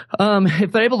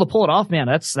 If they're able to pull it off, man,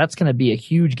 that's going to be a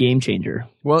huge game changer.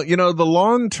 Well, the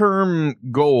long-term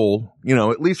goal,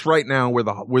 at least right now where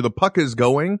the puck is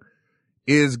going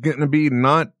is going to be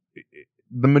not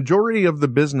the majority of the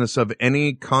business of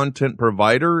any content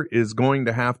provider is going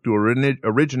to have to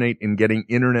originate in getting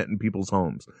internet in people's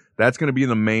homes. That's going to be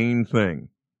the main thing.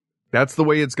 That's the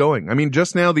way it's going. I mean,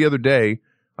 just now the other day,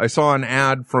 I saw an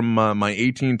ad from my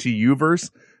AT&T Uverse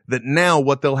that now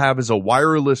what they'll have is a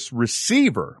wireless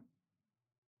receiver.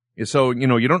 So,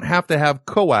 you don't have to have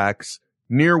coax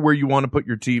near where you want to put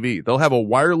your TV. They'll have a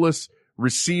wireless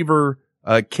receiver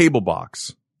cable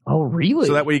box. Oh, really?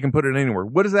 So that way you can put it anywhere.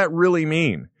 What does that really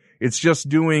mean? It's just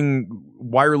doing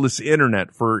wireless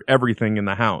internet for everything in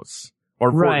the house.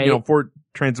 Or for, for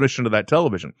transmission to that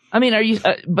television. I mean,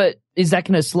 but is that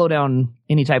going to slow down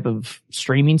any type of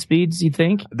streaming speeds, you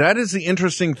think? That is the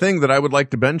interesting thing that I would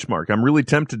like to benchmark. I'm really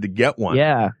tempted to get one.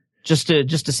 Yeah. Just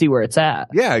to see where it's at.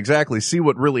 Yeah, exactly. See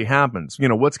what really happens. How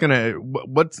is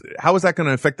that going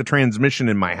to affect the transmission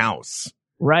in my house?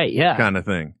 Right. Yeah. Kind of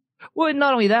thing. Well, and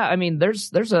not only that, I mean,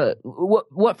 there's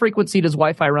what frequency does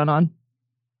Wi-Fi run on?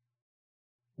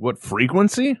 What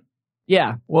frequency?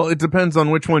 Yeah. Well, it depends on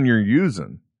which one you're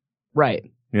using.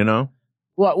 Right.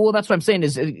 Well, that's what I'm saying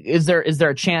is there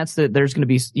a chance that there's going to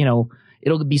be,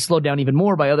 it'll be slowed down even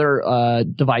more by other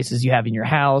devices you have in your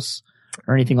house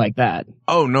or anything like that?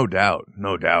 Oh, no doubt.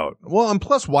 No doubt. Well, and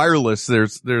plus wireless,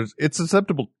 it's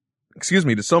susceptible,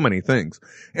 to so many things.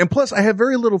 And plus I have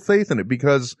very little faith in it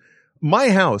because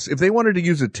my house, if they wanted to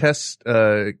use a test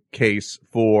case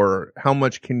for how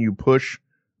much can you push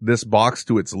this box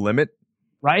to its limit,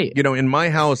 right. In my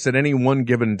house at any one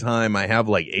given time, I have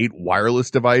like 8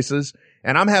 wireless devices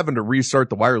and I'm having to restart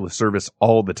the wireless service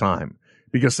all the time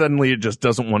because suddenly it just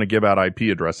doesn't want to give out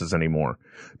IP addresses anymore.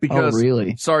 Because,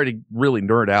 really? Sorry to really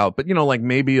nerd out, but like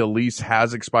maybe a lease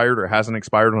has expired or hasn't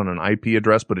expired on an IP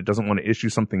address, but it doesn't want to issue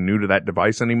something new to that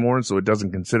device anymore. So it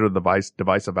doesn't consider the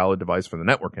device a valid device for the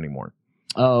network anymore.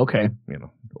 Oh, okay.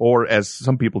 Or as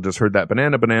some people just heard that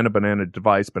banana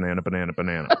device, banana.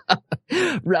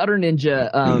 Router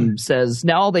Ninja says,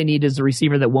 now all they need is a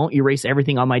receiver that won't erase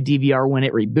everything on my DVR when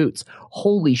it reboots.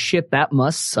 Holy shit, that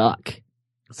must suck.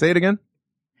 Say it again.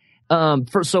 For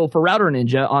Router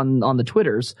Ninja on the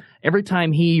Twitters, every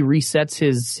time he resets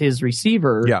his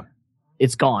receiver,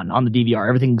 it's gone on the DVR.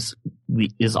 Everything's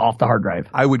is off the hard drive.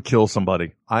 I would kill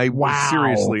somebody.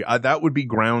 Seriously, that would be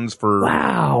grounds for.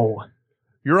 Wow.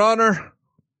 Your Honor,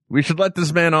 we should let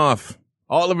this man off.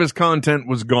 All of his content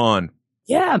was gone.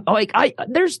 Yeah, like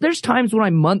there's times when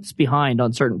I'm months behind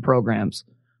on certain programs.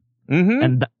 Mm-hmm.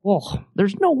 And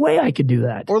there's no way I could do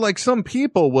that. Or like some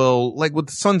people will, like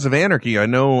with Sons of Anarchy,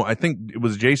 I think it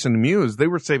was Jason Mewes, they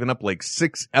were saving up like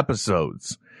 6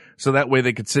 episodes. So that way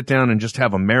they could sit down and just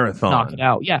have a marathon. Knock it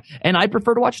out, yeah. And I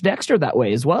prefer to watch Dexter that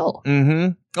way as well. Mm-hmm.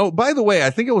 Oh, by the way, I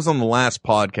think it was on the last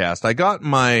podcast. I got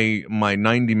my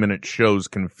 90-minute shows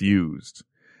confused.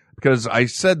 Because I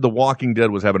said The Walking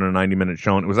Dead was having a 90-minute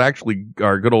show, and it was actually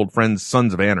our good old friends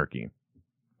Sons of Anarchy.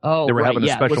 Oh, they were having a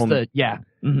special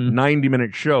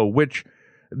 90-minute show, which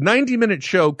 90-minute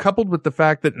show coupled with the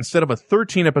fact that instead of a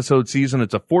 13-episode season,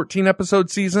 it's a 14-episode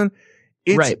season.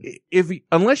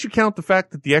 Unless you count the fact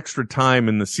that the extra time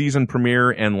in the season premiere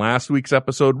and last week's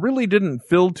episode really didn't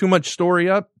fill too much story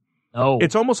up. Oh,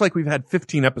 it's almost like we've had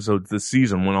 15 episodes this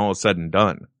season when all is said and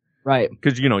done. Right.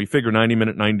 Because, you figure 90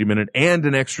 minute, and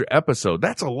an extra episode.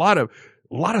 That's a lot of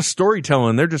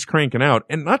storytelling they're just cranking out.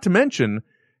 And not to mention,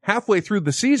 halfway through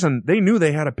the season, they knew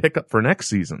they had to pick up for next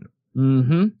season.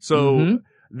 Mm-hmm. So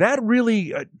that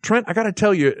really, Trent, I gotta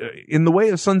tell you, in the way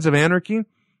of Sons of Anarchy,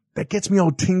 that gets me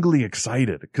all tingly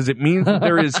excited because it means that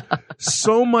there is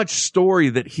so much story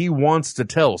that he wants to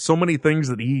tell, so many things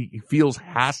that he feels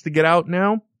has to get out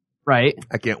now. Right.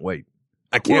 I can't wait.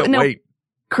 I can't wait.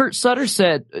 Kurt Sutter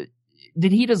said,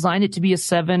 did he design it to be a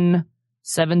 7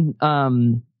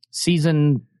 season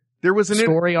There was an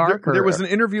story arc. There was an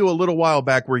interview a little while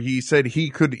back where he said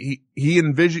he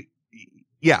envision.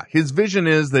 Yeah, his vision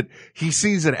is that he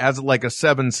sees it as like a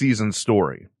 7-season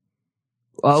story.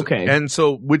 Okay.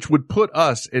 So, which would put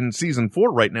us in season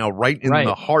 4 right now, right in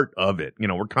the heart of it. You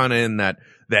know, we're kind of in that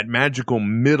magical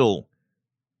middle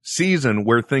season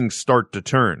where things start to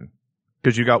turn.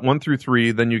 Because you got 1 through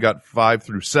 3, then you got 5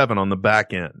 through 7 on the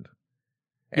back end.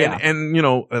 And you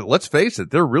know, let's face it,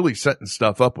 they're really setting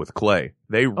stuff up with Clay.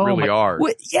 They really are.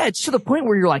 Well, yeah, it's to the point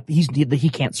where you're like, he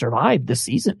can't survive this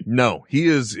season. No, he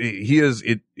is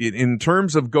in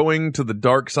terms of going to the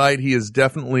dark side, he has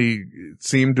definitely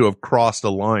seemed to have crossed a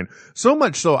line. So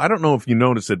much so, I don't know if you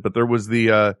noticed it, but there was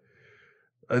the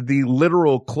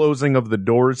literal closing of the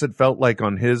doors, it felt like,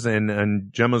 on his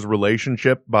and Gemma's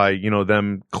relationship by, you know,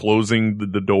 them closing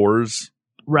the doors.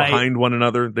 Behind one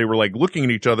another. They were like looking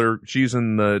at each other. She's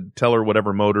in the Teller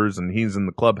whatever Motors and he's in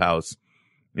the clubhouse.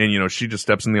 And, you know, she just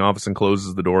steps in the office and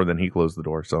closes the door. Then he closed the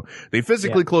door. So they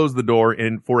physically closed the door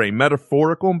for a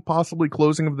metaphorical possibly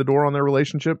closing of the door on their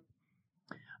relationship.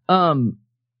 Oh,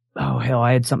 hell,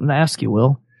 I had something to ask you,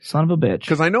 Will. Son of a bitch.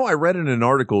 Because I know I read in an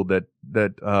article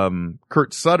that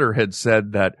Kurt Sutter had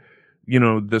said that, you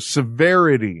know, the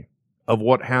severity of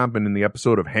what happened in the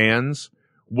episode of Hands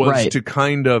was to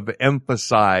kind of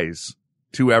emphasize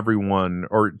to everyone,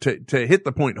 or to hit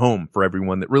the point home for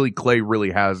everyone, that really Clay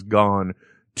really has gone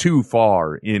too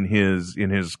far in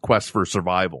his quest for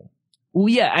survival. Well,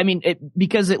 yeah, I mean,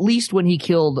 because at least when he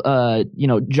killed, you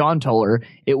know, John Toller,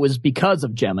 it was because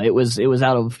of Gemma. It was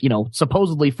out of, you know,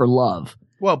 supposedly for love.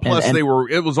 Well, plus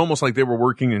it was almost like they were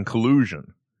working in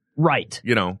collusion. Right.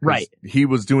 You know, he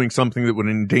was doing something that would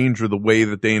endanger the way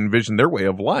that they envisioned their way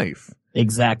of life.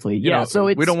 Exactly. You know, so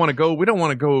we don't want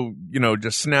to go, you know,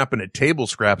 just snapping at table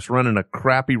scraps, running a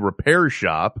crappy repair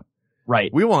shop.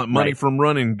 Right. We want money from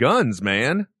running guns,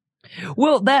 man.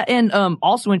 Well, that, and,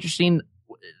 also interesting,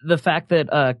 the fact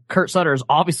that, Kurt Sutter is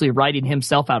obviously writing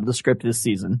himself out of the script this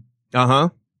season.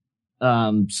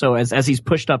 So as he's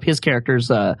pushed up his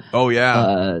character's,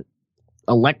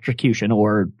 electrocution,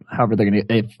 or however they're going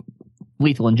to,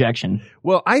 lethal injection.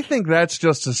 Well, I think that's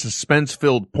just a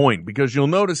suspense-filled point, because you'll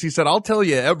notice he said, I'll tell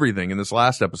you everything in this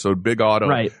last episode, Big Otto.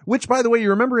 Right. Which, by the way, you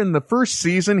remember in the first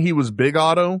season, he was Big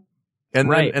Otto?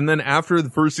 And then after the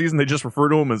first season, they just refer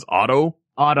to him as Otto?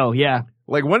 Otto, yeah.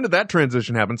 Like, when did that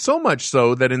transition happen? So much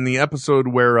so that in the episode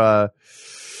where,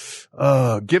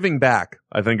 Giving Back,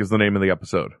 I think is the name of the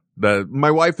episode,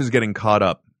 my wife is getting caught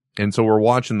up. And so we're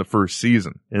watching the first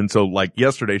season. And so, like,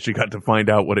 yesterday she got to find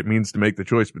out what it means to make the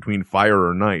choice between fire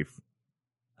or knife.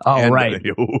 Oh, right.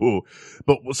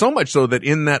 But so much so that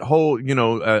in that whole, you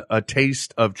know, a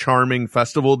Taste of Charming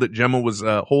festival that Gemma was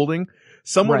holding,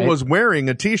 someone was wearing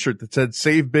a t-shirt that said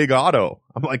 "Save Big Otto."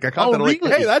 I'm like, I caught that. I'm like,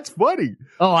 hey, that's funny.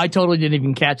 Oh, I totally didn't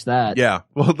even catch that. Yeah.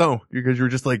 Well, no, because you're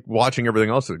just like watching everything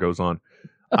else that goes on.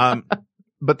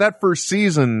 But that first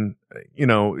season, you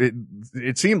know,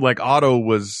 it seemed like Otto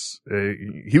was,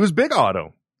 he was Big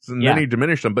Otto. And then he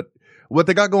diminished him. But what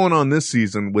they got going on this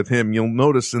season with him, you'll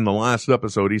notice in the last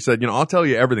episode, he said, you know, I'll tell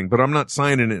you everything, but I'm not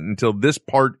signing it until this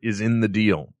part is in the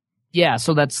deal. Yeah.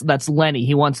 So that's Lenny.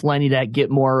 He wants Lenny to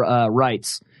get more,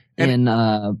 rights in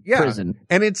prison.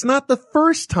 And it's not the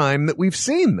first time that we've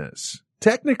seen this.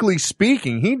 Technically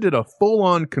speaking, he did a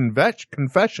full-on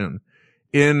confession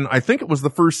in, I think it was the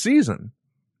first season.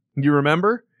 You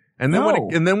remember? And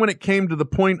then when it came to the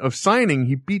point of signing,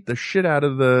 he beat the shit out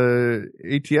of the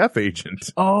ATF agent.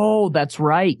 Oh, that's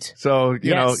right. So,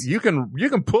 you know, you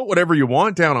can put whatever you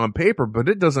want down on paper, but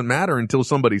it doesn't matter until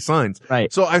somebody signs.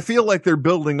 Right. So I feel like they're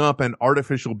building up an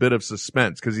artificial bit of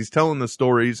suspense, because he's telling the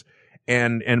stories,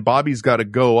 and Bobby's got to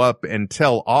go up and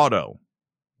tell Otto.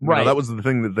 Right. You know, that was the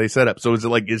thing that they set up. So is it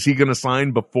like, is he going to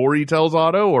sign before he tells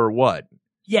Otto, or what?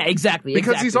 Yeah, exactly.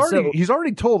 Because he's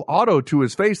already told Otto to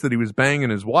his face that he was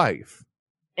banging his wife.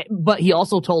 But he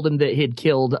also told him that he'd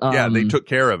killed. They took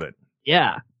care of it.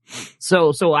 Yeah.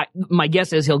 So my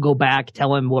guess is he'll go back,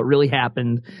 tell him what really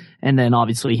happened, and then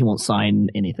obviously he won't sign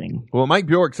anything. Well, Mike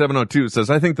Bjork 702 says,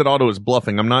 I think that Otto is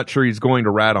bluffing. I'm not sure he's going to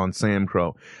rat on Sam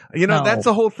Crow. You know, that's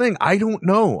the whole thing. I don't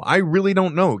know. I really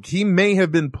don't know. He may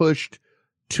have been pushed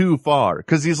too far,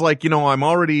 because he's like, you know,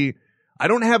 I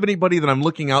don't have anybody that I'm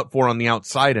looking out for on the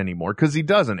outside anymore, because he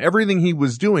doesn't. Everything he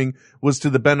was doing was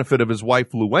to the benefit of his wife,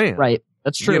 Luann. Right.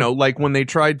 That's true. You know, like when they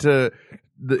tried to,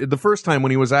 the first time when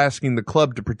he was asking the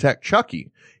club to protect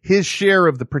Chucky, his share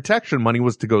of the protection money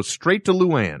was to go straight to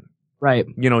Luann. Right.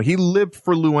 You know, he lived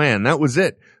for Luann. That was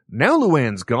it. Now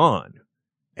Luann's gone,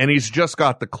 and he's just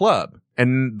got the club,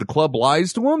 and the club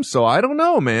lies to him. So I don't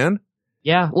know, man.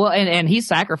 Yeah, well, and he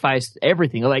sacrificed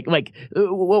everything. Like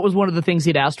what was one of the things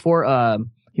he'd asked for?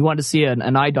 He wanted to see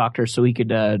an eye doctor so he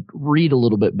could read a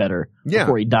little bit better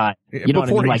before he died. You know what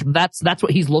I mean? Like that's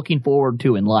what he's looking forward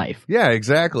to in life. Yeah,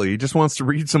 exactly. He just wants to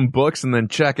read some books and then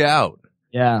check out.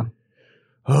 Yeah.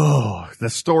 Oh, the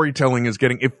storytelling is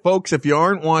getting, if you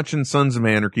aren't watching Sons of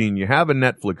Anarchy and you have a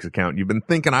Netflix account, you've been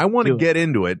thinking, I want to get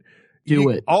into it. Do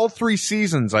it. All 3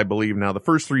 seasons, I believe now, the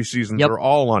first 3 seasons are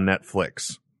all on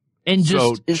Netflix. And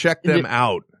so check them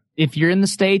out. If you're in the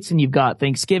States and you've got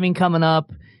Thanksgiving coming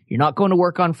up, you're not going to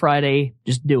work on Friday,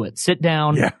 just do it. Sit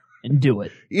down and do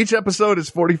it. Each episode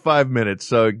is 45 minutes,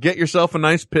 so get yourself a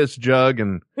nice piss jug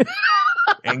and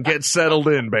get settled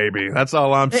in, baby. That's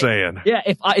all I'm saying. Yeah,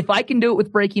 if I can do it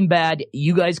with Breaking Bad,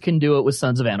 you guys can do it with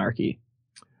Sons of Anarchy.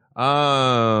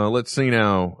 Let's see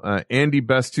now. Andy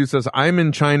Best 2 says, I'm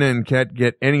in China and can't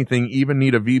get anything, even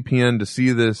need a VPN to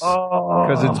see this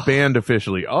because it's banned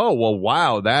officially. Oh, well,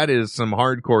 wow. That is some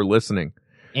hardcore listening.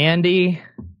 Andy,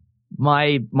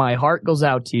 my heart goes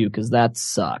out to you because that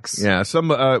sucks. Yeah.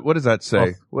 What does that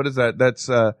say? What is that? That's,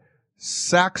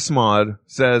 Saxmod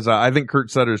says, I think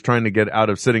Kurt Sutter is trying to get out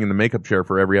of sitting in the makeup chair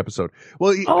for every episode.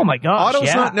 Well, oh my gosh.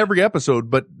 Otto's not in every episode,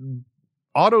 but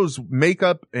Otto's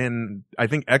makeup and I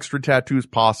think extra tattoos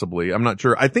possibly. I'm not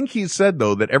sure. I think he said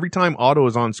though that every time Otto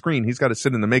is on screen, he's got to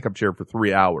sit in the makeup chair for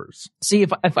 3 hours. See,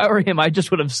 if I were him, I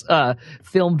just would have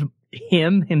filmed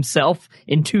himself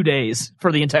in 2 days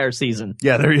for the entire season.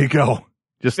 Yeah, there you go.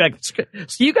 Just so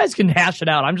you guys can hash it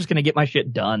out. I'm just going to get my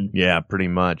shit done. Yeah, pretty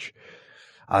much.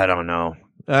 I don't know.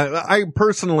 I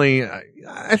personally,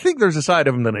 I think there's a side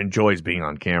of him that enjoys being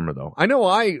on camera, though. I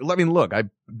mean, look, I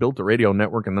built a radio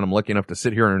network, and then I'm lucky enough to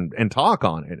sit here and talk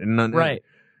on it. And right.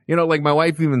 You know, like my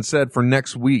wife even said for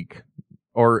next week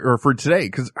or for today,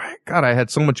 because God, I had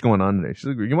so much going on today. She's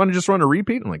like, "You want to just run a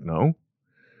repeat?" I'm like, "No."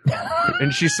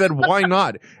 And she said, "Why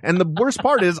not?" And the worst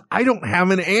part is, I don't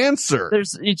have an answer.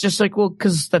 It's just like, well,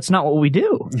 because that's not what we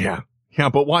do. Yeah,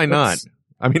 but why not?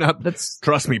 I mean,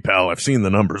 trust me, pal. I've seen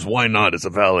the numbers. Why not? It's a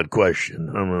valid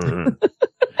question.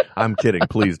 I'm kidding.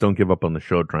 Please don't give up on the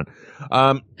show, Trent.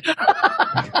 Yeah,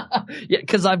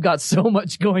 because I've got so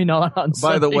much going on By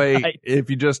Sunday the way, night. if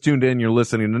you just tuned in, you're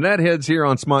listening to Netheads here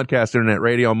on Smodcast Internet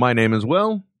Radio. My name is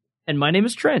Will. And my name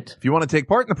is Trent. If you want to take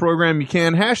part in the program, you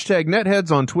can hashtag Netheads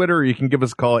on Twitter, or you can give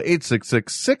us a call at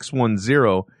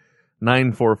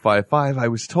 866-610-9455. I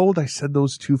was told I said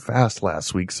those too fast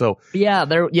last week, so.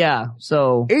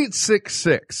 So.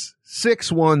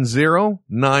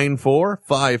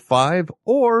 866-610-9455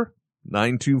 or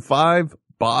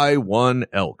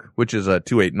 925-BUY-1-ELK, which is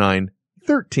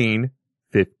 289-1350.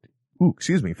 Ooh,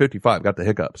 excuse me, 55. Got the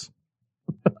hiccups.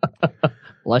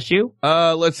 Bless you.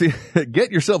 Let's see.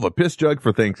 Get yourself a piss jug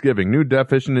for Thanksgiving. New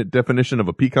definition of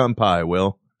a pecan pie,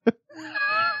 Will.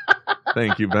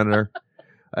 Thank you, Venator.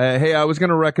 Hey, I was going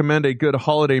to recommend a good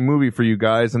holiday movie for you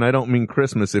guys, and I don't mean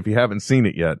Christmas if you haven't seen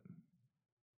it yet.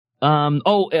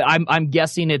 I'm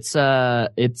guessing it's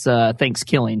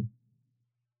Thanksgiving.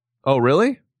 Oh,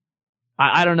 really?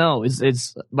 I don't know.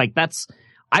 It's like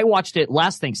I watched it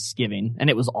last Thanksgiving and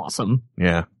it was awesome.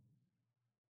 Yeah.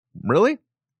 Really?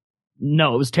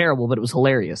 No, it was terrible, but it was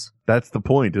hilarious. That's the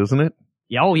point, isn't it?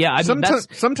 Yeah. Oh, yeah. I mean,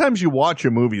 sometimes you watch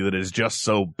a movie that is just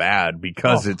so bad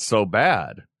because it's so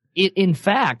bad. In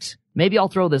fact, maybe I'll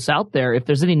throw this out there. If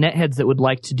there's any netheads that would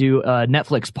like to do a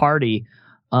Netflix party,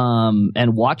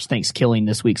 and watch Thanksgiving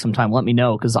this week sometime, let me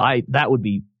know. Cause that would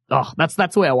be, that's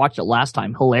the way I watched it last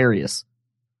time. Hilarious.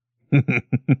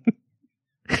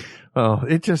 Oh,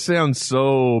 it just sounds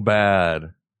so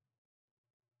bad.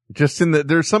 Just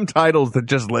there's some titles that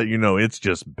just let you know it's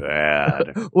just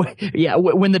bad. Yeah.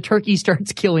 When the turkey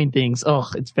starts killing things. Oh,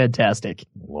 it's fantastic.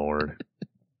 Lord.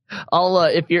 I'll,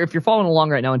 if you're following along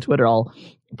right now on Twitter, I'll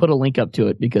put a link up to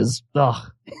it because,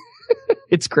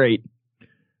 it's great.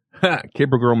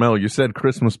 Caper Girl Mel, you said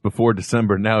Christmas before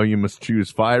December. Now you must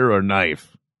choose fire or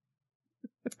knife.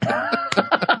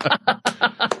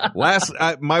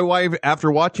 My wife,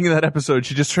 after watching that episode,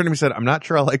 she just turned to me and said, "I'm not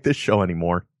sure I like this show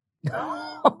anymore." She's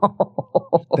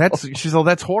like,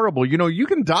 "That's horrible. You know, you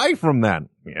can die from that."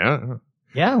 Yeah.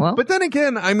 Yeah, well. But then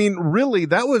again, I mean, really,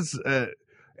 that was,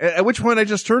 at which point I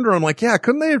just turned to her. I'm like, yeah,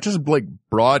 couldn't they have just like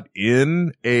brought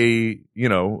in a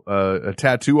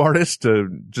tattoo artist to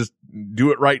just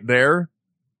do it right there?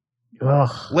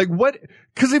 Ugh. Like what?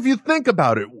 Cause if you think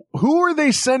about it, who are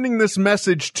they sending this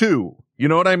message to? You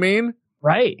know what I mean?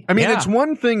 Right. I mean, It's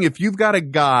one thing if you've got a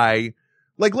guy,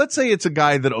 like let's say it's a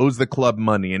guy that owes the club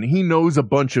money and he knows a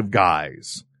bunch of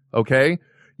guys. Okay.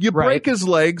 You break his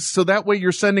legs so that way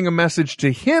you're sending a message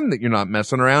to him that you're not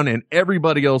messing around and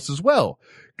everybody else as well.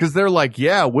 Because they're like,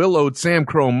 yeah, Will owed Sam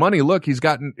Crow money. Look, his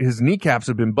kneecaps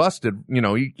have been busted. You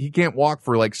know, he can't walk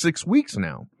for like 6 weeks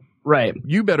now. Right.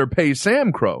 You better pay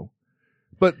Sam Crow.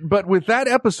 But with that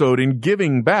episode in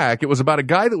Giving Back, it was about a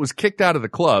guy that was kicked out of the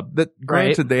club that,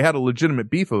 granted, they had a legitimate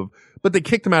beef of, but they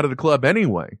kicked him out of the club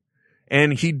anyway.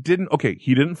 And he didn't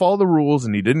follow the rules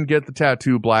and he didn't get the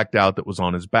tattoo blacked out that was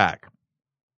on his back.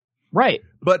 Right.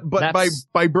 But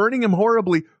by burning him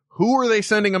horribly, who are they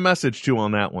sending a message to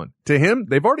on that one? To him?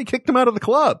 They've already kicked him out of the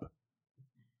club.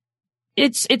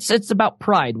 It's about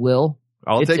pride, Will.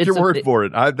 I'll take your word for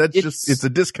it. It's a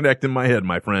disconnect in my head,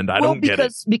 my friend. I don't get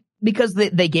it. Because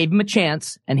they gave him a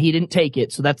chance and he didn't take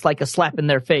it. So that's like a slap in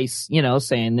their face,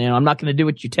 saying, I'm not going to do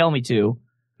what you tell me to,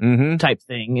 type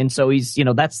thing. And so he's,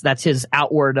 that's his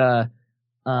outward,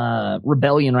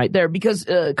 rebellion right there. Because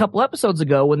a couple episodes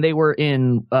ago when they were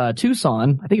in,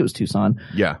 Tucson, I think it was Tucson.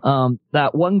 Yeah.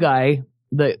 That one guy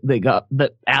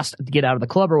that asked to get out of the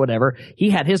club or whatever, he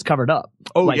had his covered up.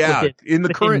 Oh, like yeah. In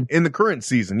the current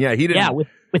season. Yeah. He didn't. Yeah.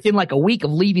 Within like a week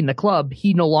of leaving the club,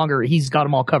 he's got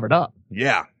them all covered up.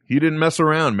 Yeah. He didn't mess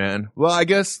around, man. Well, I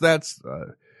guess that's,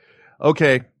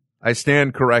 okay. I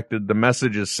stand corrected. The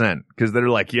message is sent because they're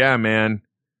like, yeah, man,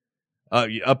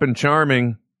 Up and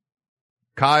Charming,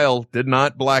 Kyle did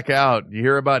not black out. You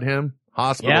hear about him?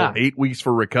 Hospital, 8 weeks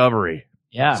for recovery.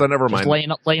 Yeah. So never mind.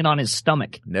 Just laying on his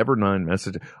stomach. Never mind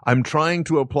message. I'm trying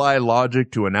to apply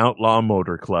logic to an outlaw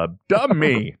motor club. Dumb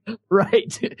me.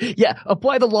 Right. Yeah.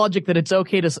 Apply the logic that it's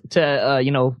okay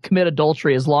to commit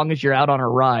adultery as long as you're out on a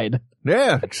ride.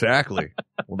 Yeah, exactly.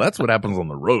 Well, that's what happens on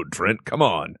the road, Trent. Come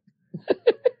on.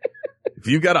 If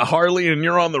you got a Harley and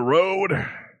you're on the road,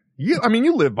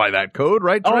 you live by that code,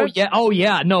 right, Trent? Oh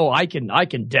yeah. No, I can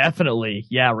definitely,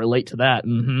 relate to that.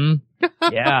 Mm-hmm.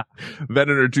 Yeah.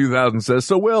 Venator 2000 says,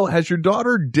 so Will, has your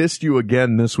daughter dissed you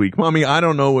again this week? Mommy, I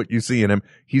don't know what you see in him.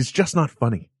 He's just not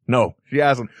funny. No, she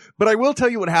hasn't. But I will tell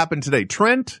you what happened today.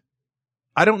 Trent,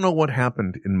 I don't know what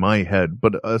happened in my head,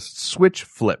 but a switch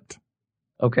flipped.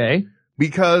 Okay.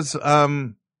 Because,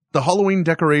 the Halloween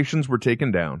decorations were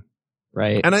taken down.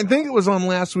 Right. And I think it was on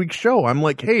last week's show. I'm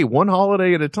like, hey, one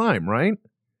holiday at a time, right?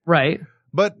 Right.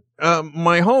 But,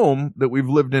 my home that we've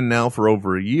lived in now for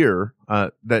over a year,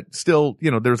 that still,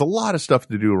 there's a lot of stuff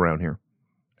to do around here.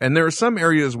 And there are some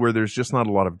areas where there's just not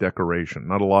a lot of decoration,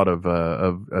 not a lot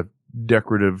of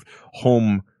decorative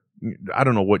home. I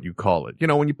don't know what you call it.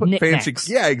 When you put knickknacks.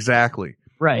 fancy. Yeah, exactly.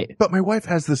 Right. But my wife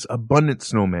has this abundant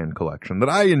snowman collection that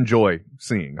I enjoy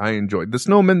seeing. I enjoy the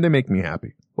snowmen. They make me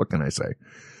happy. What can I say?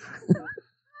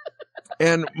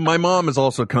 And my mom is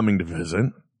also coming to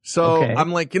visit. So okay.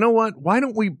 I'm like, you know what? Why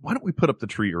don't we put up the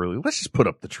tree early? Let's just put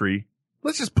up the tree.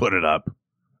 Let's just put it up.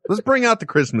 Let's bring out the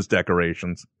Christmas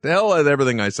decorations. The hell with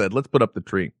everything I said. Let's put up the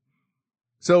tree.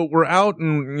 So we're out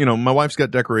and, my wife's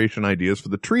got decoration ideas for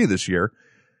the tree this year.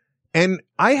 And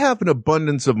I have an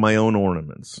abundance of my own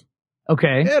ornaments.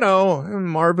 Okay.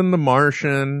 Marvin the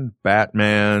Martian,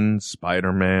 Batman,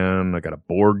 Spider-Man. I got a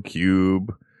Borg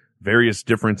cube, various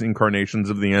different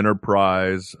incarnations of the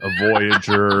Enterprise, a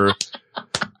Voyager.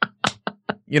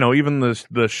 Even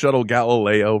the shuttle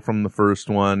Galileo from the first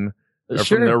one,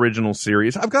 from the original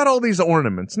series. I've got all these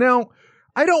ornaments. Now,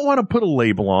 I don't want to put a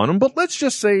label on them, but let's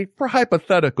just say, for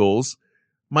hypotheticals,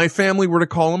 my family were to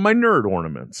call them my nerd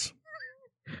ornaments.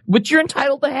 Which you're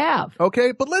entitled to have.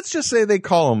 Okay, but let's just say they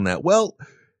call them that. Well,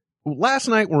 last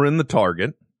night we're in the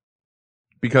Target.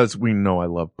 Because we know I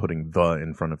love putting the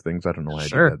in front of things. I don't know why I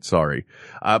did that. Sorry.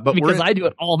 But because I do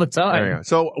it all the time.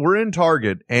 So we're in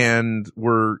Target and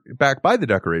we're back by the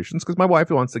decorations because my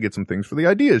wife wants to get some things for the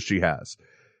ideas she has.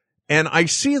 And I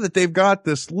see that they've got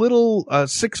this little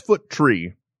 6-foot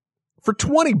tree for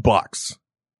 $20.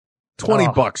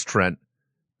 $20, Trent.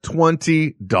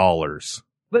 $20.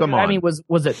 Come on. I mean,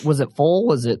 was it full?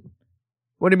 Was it?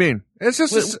 What do you mean? It's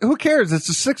just, who cares? It's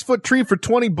a 6-foot tree for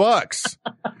 $20.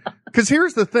 Cause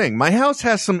here's the thing. My house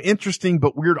has some interesting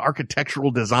but weird architectural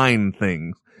design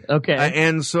things. Okay.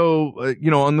 And so,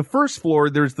 on the first floor,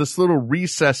 there's this little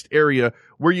recessed area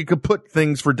where you could put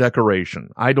things for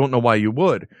decoration. I don't know why you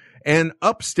would. And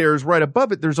upstairs, right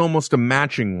above it, there's almost a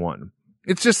matching one.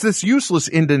 It's just this useless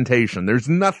indentation. There's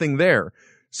nothing there.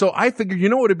 So I figured,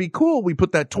 it'd be cool. We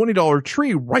put that $20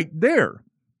 tree right there.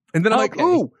 And then I'm like,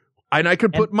 ooh. And I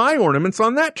could put my ornaments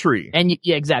on that tree. And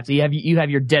exactly. You have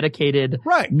your dedicated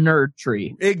nerd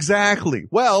tree. Exactly.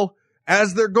 Well,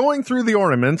 as they're going through the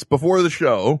ornaments before the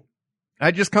show,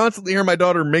 I just constantly hear my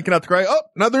daughter making out the cry. Oh,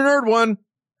 another nerd one.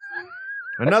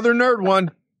 Another nerd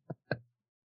one.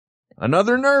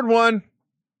 Another nerd one.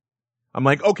 I'm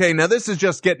like, okay, now this is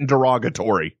just getting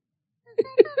derogatory.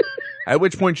 At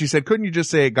which point she said, couldn't you just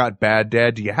say it got bad,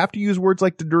 Dad? Do you have to use words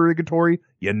like derogatory?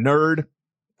 You nerd.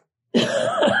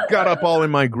 Got up all in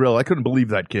my grill. I couldn't believe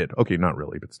that kid. Okay, not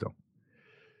really, but still.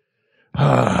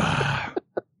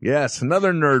 Yes,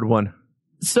 another nerd one.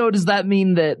 So does that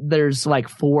mean that there's like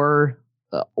 4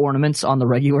 ornaments on the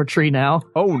regular tree now?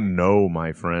 Oh no,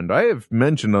 my friend. I have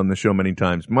mentioned on the show many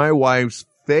times, my wife's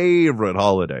favorite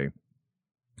holiday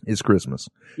is Christmas.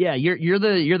 Yeah, you're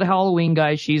the Halloween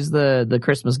guy. She's the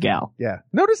Christmas gal. Yeah.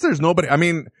 Notice there's nobody. I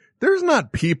mean, there's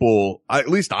not people, at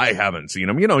least I haven't seen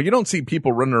them. You know, you don't see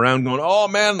people running around going, oh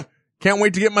man, can't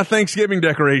wait to get my Thanksgiving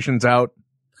decorations out.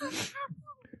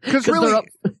 Because really,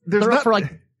 they're up for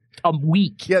like a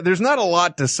week. Yeah, there's not a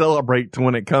lot to celebrate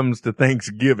when it comes to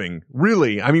Thanksgiving.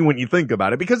 Really, I mean, when you think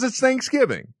about it, because it's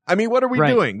Thanksgiving. I mean, what are we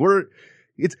doing?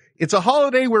 It's a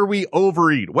holiday where we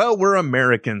overeat. Well, we're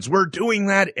Americans. We're doing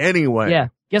that anyway. Yeah.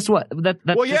 Guess what? That's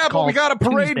well, yeah, but we got to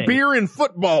parade Tuesday. beer and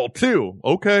football too.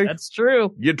 Okay. That's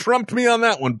true. You trumped me on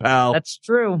that one, pal. That's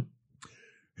true.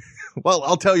 Well,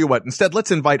 I'll tell you what. Instead, let's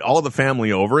invite all the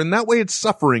family over, and that way it's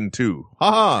suffering too.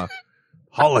 Ha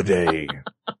Holiday.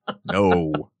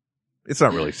 No. It's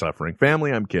not really suffering.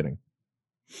 Family, I'm kidding.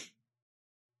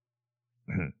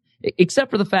 Except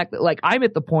for the fact that, like, I'm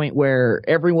at the point where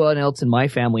everyone else in my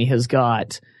family has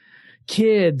got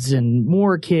kids and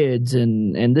more kids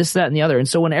and this, that, and the other. And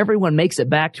so when everyone makes it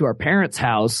back to our parents'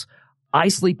 house, I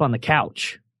sleep on the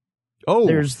couch. Oh,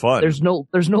 fun. There's no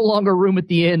longer room at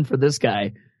the inn for this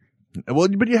guy. Well,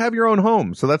 but you have your own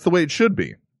home, so that's the way it should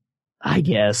be. I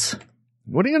guess.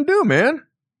 What are you gonna do, man?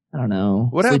 I don't know.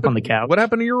 What Sleep happened on the couch. What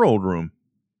happened to your old room?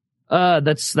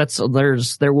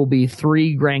 There will be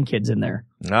 3 grandkids in there.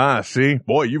 Ah, see,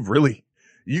 boy, you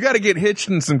got to get hitched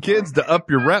and some kids to up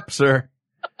your rep, sir.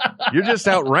 You're just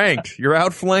outranked. You're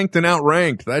outflanked and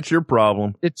outranked. That's your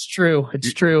problem. It's true.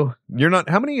 It's true. You're not.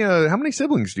 How many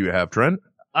siblings do you have, Trent?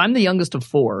 I'm the youngest of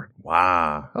 4.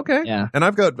 Wow. Okay. Yeah. And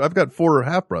I've got 4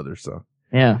 half brothers, so.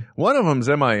 Yeah. One of them's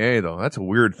MIA though. That's a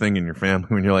weird thing in your family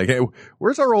when you're like, hey,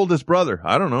 where's our oldest brother?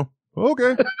 I don't know.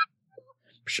 Okay.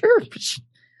 Sure.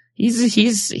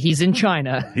 He's in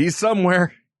China. He's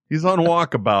somewhere. He's on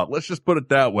walkabout. Let's just put it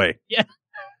that way. Yeah.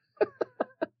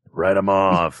 Write him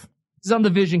off. He's on the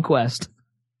Vision Quest.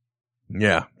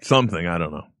 Yeah, something. I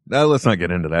don't know. Let's not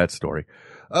get into that story.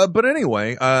 But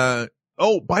anyway,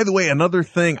 oh, by the way, another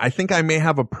thing. I think I may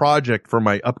have a project for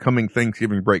my upcoming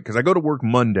Thanksgiving break because I go to work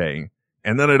Monday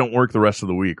and then I don't work the rest of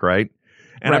the week, right?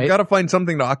 And I've got to find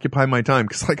something to occupy my time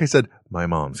because, like I said, my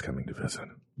mom's coming to visit.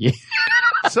 Yeah.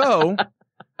 So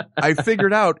I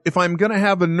figured out if I'm going to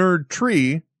have a nerd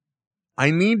tree, I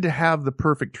need to have the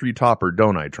perfect tree topper,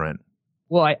 don't I, Trent?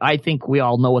 Well, I think we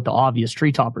all know what the obvious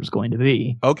tree topper is going to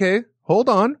be. Okay, hold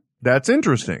on. That's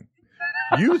interesting.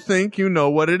 You think you know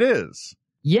what it is.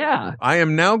 Yeah. I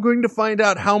am now going to find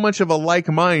out how much of a like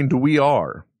mind we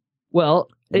are. Well,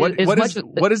 what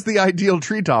is the ideal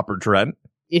tree topper, Trent?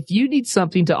 If you need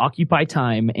something to occupy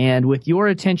time and with your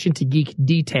attention to geek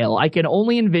detail, I can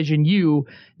only envision you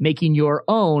making your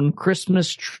own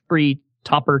Christmas tree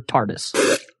topper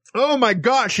TARDIS. Oh my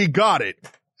gosh, he got it.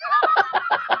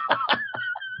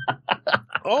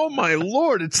 Oh my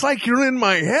Lord, it's like you're in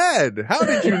my head. How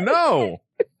did you know?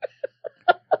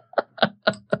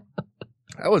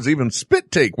 That was even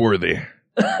spit take worthy.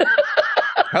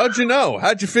 How'd you know?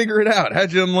 How'd you figure it out?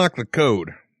 How'd you unlock the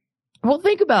code? Well,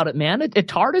 think about it, man. A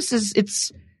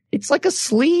TARDIS it's like a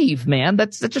sleeve, man.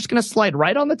 That's just going to slide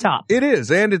right on the top. It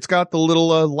is, and it's got the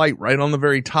little light right on the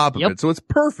very top of it, so it's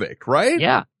perfect, right?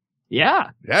 Yeah. Yeah.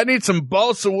 I need some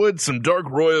balsa wood, some dark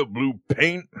royal blue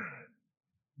paint.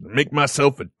 Make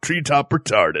myself a tree topper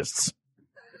TARDIS.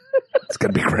 It's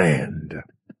gonna be grand.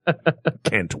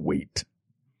 Can't wait.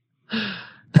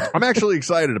 I'm actually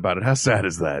excited about it. How sad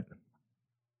is that?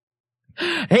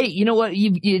 Hey, you know what?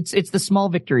 It's the small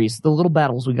victories, the little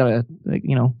battles we gotta,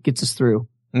 gets us through.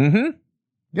 Mm-hmm.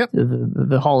 Yep.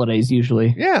 The holidays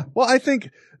usually. Yeah. Well, I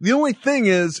think the only thing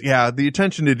is, the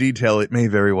attention to detail, it may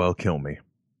very well kill me.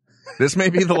 This may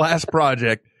be the last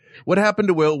project. What happened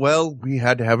to Will? Well, we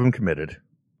had to have him committed.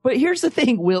 But here's the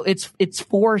thing, Will. It's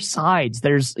 4 sides.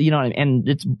 There's,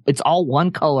 and it's all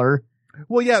one color.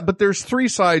 Well, yeah, but there's 3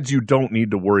 sides you don't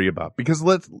need to worry about because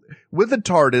with the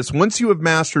TARDIS, once you have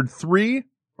mastered 3,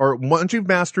 or once you've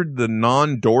mastered the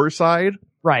non-door side,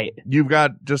 right, you've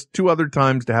got just 2 other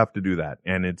times to have to do that,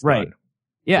 and it's right. Done.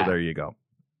 Yeah. So there you go.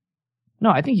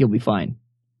 No, I think you'll be fine.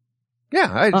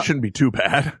 Yeah, it shouldn't be too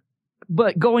bad.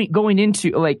 But going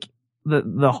into like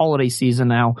the holiday season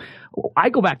now, I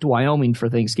go back to Wyoming for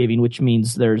Thanksgiving, which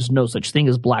means there's no such thing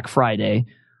as Black Friday.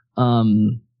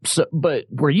 So, but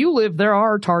where you live, there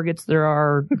are Targets, there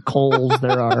are Kohl's,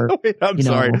 there are. Wait, I'm you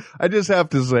know. sorry. I just have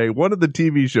to say, one of the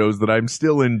TV shows that I'm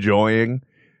still enjoying,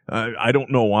 I don't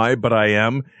know why, but I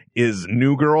am, is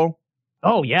New Girl.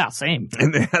 Oh yeah, same.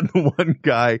 And they had the one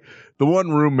guy, the one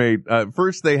roommate.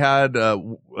 First they had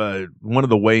one of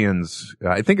the Wayans.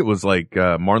 I think it was like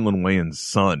Marlon Wayans'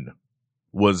 son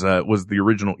was the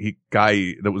original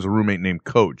guy that was a roommate named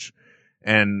Coach.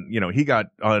 And, you know, he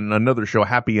got on another show,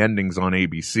 Happy Endings on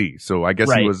ABC. So I guess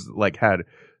Right. he was like had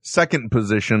second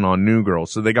position on New Girl.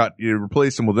 So they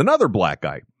replaced him with another black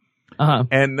guy. Uh-huh.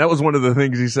 And that was one of the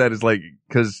things he said is like,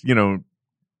 cause, you know,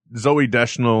 Zoe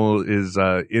Deschanel is,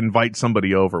 invite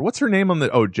somebody over. What's her name on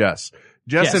Jess.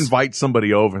 Jess Yes. invites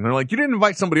somebody over and they're like, you didn't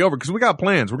invite somebody over because we got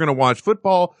plans. We're going to watch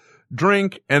football,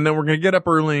 drink, and then we're going to get up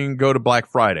early and go to Black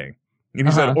Friday. And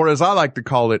he said, or as I like to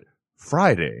call it,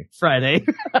 Friday,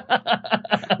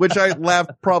 which I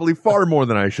laughed probably far more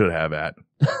than I should have at.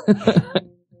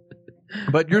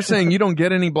 But you're saying you don't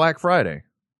get any Black Friday.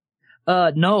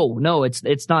 No,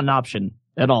 it's not an option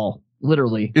at all.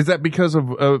 Literally. Is that because of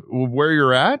where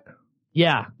you're at?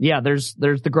 Yeah. There's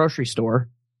the grocery store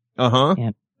Uh-huh.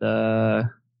 and the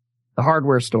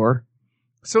hardware store.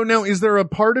 So now, is there a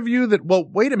part of you that, well,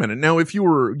 wait a minute. Now, if you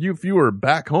were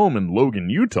back home in Logan,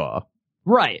 Utah,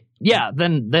 Right. Yeah.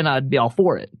 Then I'd be all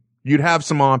for it. you'd have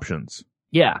some options.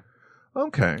 Yeah.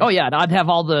 Okay. Oh yeah. I'd have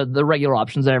all the regular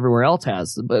options that everywhere else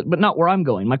has, but not where I'm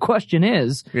going. My question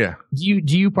is, Yeah.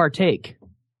 do you partake?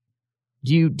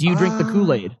 Do you drink the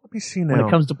Kool-Aid Let me see now. when it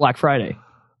comes to Black Friday?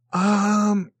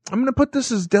 I'm going to put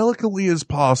this as delicately as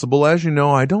possible. As you know,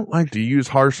 I don't like to use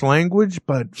harsh language,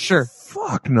 but Sure.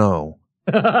 fuck no.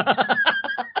 I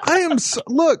am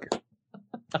look,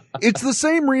 it's the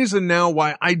same reason now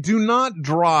why I do not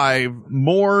drive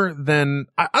more than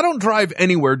I don't drive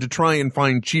anywhere to try and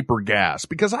find cheaper gas,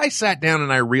 because I sat down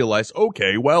and I realized,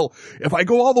 okay, well, if I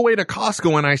go all the way to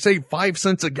Costco and I save 5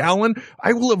 cents a gallon,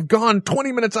 I will have gone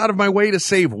 20 minutes out of my way to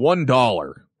save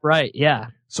 $1. Right. Yeah.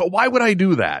 So why would I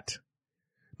do that?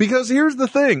 Because here's the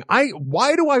thing.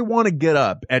 Why do I want to get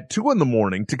up at 2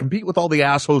 a.m. to compete with all the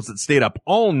assholes that stayed up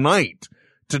all night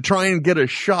to try and get a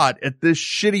shot at this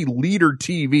shitty leader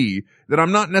TV that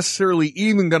I'm not necessarily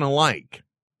even going to like?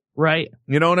 Right.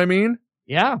 You know what I mean?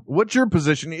 Yeah. What's your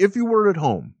position if you were at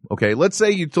home? Okay, let's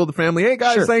say you told the family, hey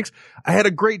guys, Sure. thanks. I had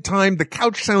a great time. The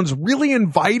couch sounds really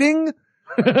inviting,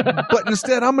 but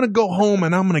instead I'm going to go home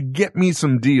and I'm going to get me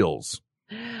some deals.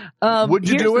 Would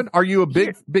you do it? Are you a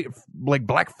big, like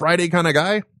Black Friday kind of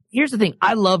guy? Here's the thing.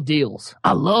 I love deals.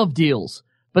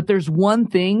 But there's one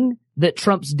thing that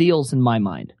trumps deals in my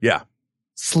mind. Yeah.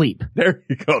 Sleep. There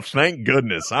you go. Thank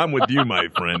goodness. I'm with you, my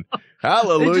friend.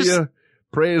 Hallelujah.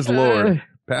 Praise the Lord.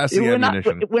 Pass the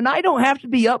ammunition. When I don't have to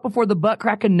be up before the butt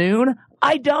crack of noon,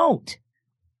 I don't.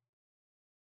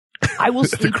 I will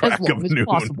sleep crack as long of as noon.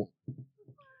 possible.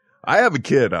 I have a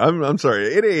kid. I'm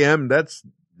sorry. 8 a.m. That's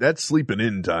sleeping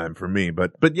in time for me.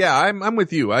 But yeah, I'm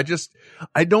with you. I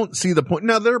don't see the point.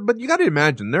 Now but you got to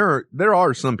imagine there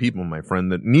are some people, my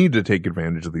friend, that need to take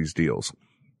advantage of these deals.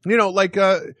 You know, like,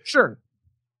 Sure.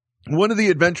 one of the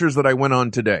adventures that I went on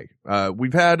today, we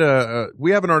have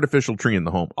an artificial tree in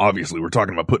the home. Obviously, we're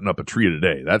talking about putting up a tree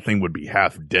today. That thing would be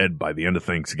half dead by the end of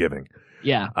Thanksgiving.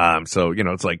 Yeah. So, you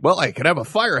know, it's like, well, I could have a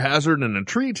fire hazard in a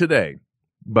tree today,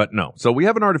 but no. So we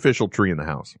have an artificial tree in the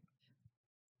house,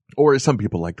 or as some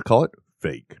people like to call it,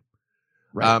 fake.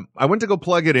 Right. I went to go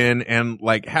plug it in, and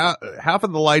like half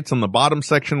of the lights on the bottom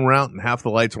section were out and half the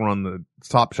lights were on the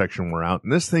top section were out.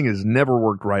 And this thing has never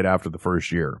worked right after the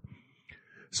first year.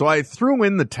 So I threw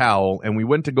in the towel and we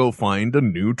went to go find a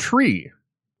new tree,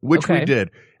 which we Okay.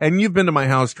 did. And you've been to my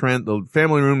house, Trent. The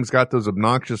family room's got those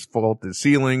obnoxious vaulted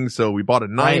ceilings. So we bought a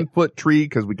 9-foot tree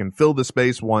because we can fill the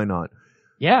space. Why not?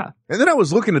 Yeah. And then I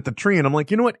was looking at the tree and I'm like,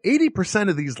 you know what? 80%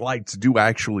 of these lights do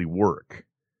actually work.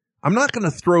 I'm not going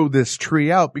to throw this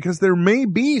tree out because there may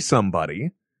be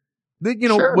somebody that, you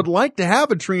know, Sure. would like to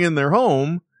have a tree in their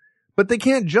home, but they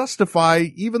can't justify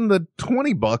even the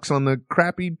 $20 on the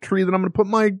crappy tree that I'm going to put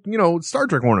my, you know, Star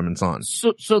Trek ornaments on.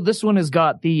 So this one has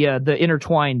got the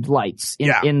intertwined lights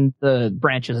in the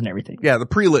branches and everything. Yeah, the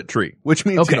pre-lit tree, which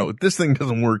means, Okay. you know, if this thing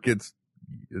doesn't work,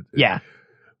 Yeah.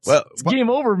 well, It's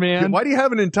game over, man. why do you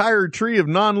have an entire tree of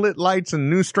non-lit lights and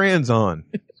new strands on?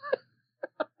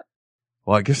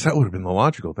 Well, I guess that would have been the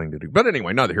logical thing to do. But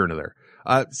anyway, neither here nor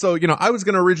there. So, you know, I was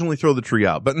going to originally throw the tree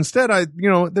out, but instead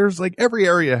there's like every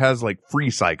area has like free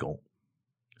cycle.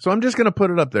 So I'm just going to put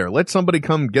it up there. Let somebody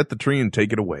come get the tree and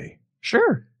take it away.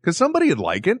 Sure. Cause somebody would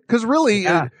like it. Cause really,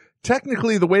 Yeah.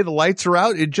 technically the way the lights are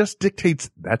out, it just dictates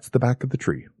that's the back of the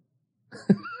tree.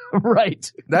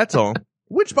 Right. That's all.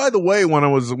 Which, by the way, when I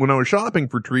was shopping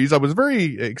for trees, I was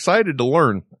very excited to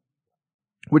learn,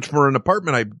 which for an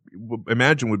apartment I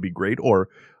imagine would be great, or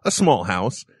a small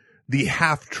house, the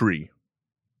half tree.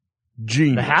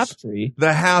 Genius. The half tree?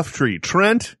 The half tree.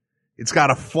 Trent, it's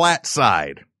got a flat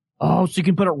side. Oh, so you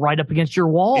can put it right up against your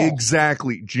wall.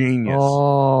 Exactly. Genius.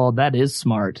 Oh, that is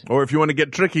smart. Or if you want to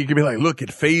get tricky, you can be like, look,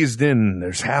 it phased in.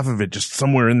 There's half of it just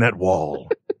somewhere in that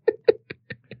wall.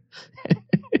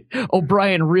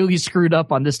 O'Brien really screwed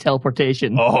up on this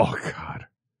teleportation. Oh, God.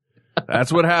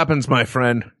 That's what happens, my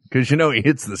friend. Because, you know, he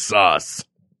hits the sauce.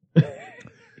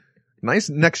 Nice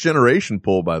Next Generation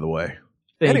pull, by the way.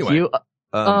 Thank anyway, you.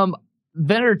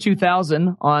 Venator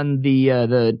 2000 on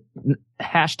the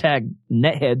hashtag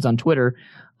netheads on Twitter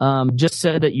just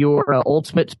said that your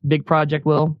ultimate big project,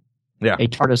 Will, yeah, a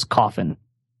TARDIS coffin.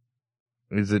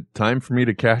 Is it time for me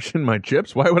to cash in my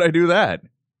chips? Why would I do that?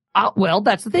 Well,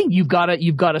 that's the thing. You've got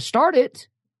to start it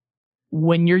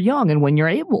when you're young and when you're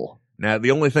able. Now,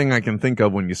 the only thing I can think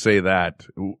of when you say that,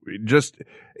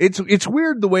 it's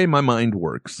weird the way my mind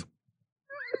works.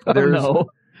 Here we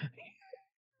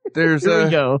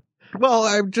go.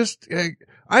 Well,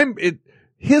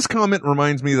 his comment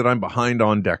reminds me that I'm behind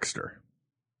on Dexter.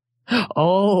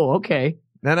 Oh, okay.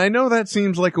 And I know that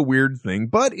seems like a weird thing,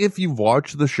 but if you've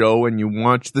watched the show and you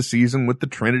watch the season with the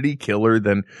Trinity Killer,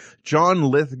 then John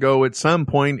Lithgow at some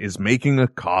point is making a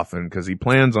coffin because he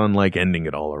plans on like ending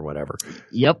it all or whatever.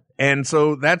 Yep. And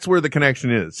so that's where the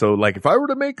connection is. So like if I were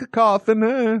to make a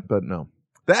coffin, but no.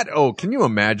 Can you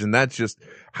imagine? That's just,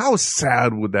 how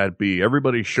sad would that be?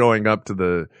 Everybody showing up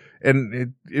to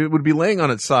and it would be laying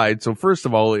on its side. So first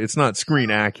of all, it's not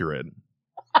screen accurate.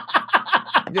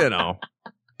 You know,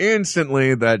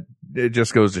 instantly that it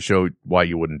just goes to show why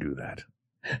you wouldn't do that.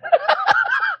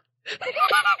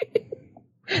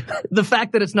 The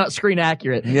fact that it's not screen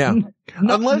accurate. Yeah.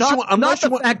 Unless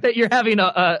the fact that you're having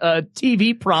a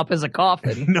TV prop as a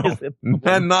coffin. No,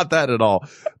 and not that at all.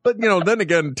 But, you know, then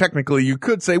again, technically you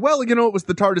could say, well, you know, it was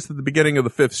the TARDIS at the beginning of the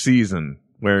 5th season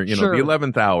where, you know, Sure. the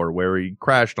 11th hour where he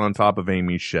crashed on top of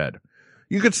Amy's shed.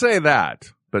 You could say that,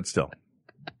 but still.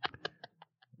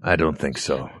 I don't think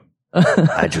so.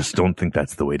 I just don't think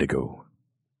that's the way to go.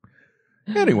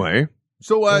 Anyway.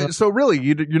 So really,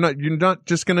 you're not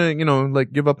just gonna, you know,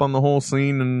 like give up on the whole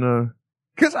scene and,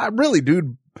 cause I really,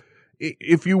 dude,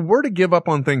 if you were to give up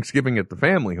on Thanksgiving at the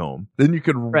family home, then you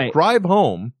could drive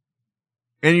home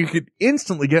and you could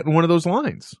instantly get in one of those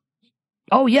lines.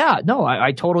 Oh yeah, no,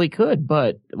 I totally could,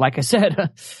 but like I said,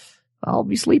 I'll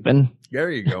be sleeping. There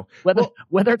you go.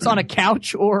 Whether it's on a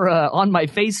couch or on my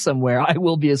face somewhere, I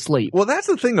will be asleep. Well, that's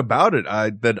the thing about it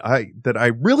that I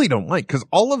really don't like, because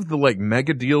all of the like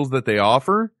mega deals that they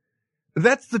offer,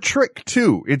 that's the trick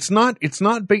too. It's not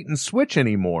bait and switch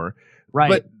anymore, right?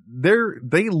 But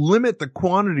they limit the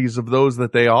quantities of those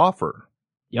that they offer.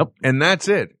 Yep, and that's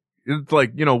it. It's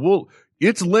like, you know,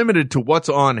 it's limited to what's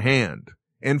on hand,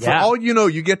 and for all you know,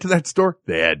 you get to that store,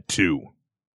 they had 2.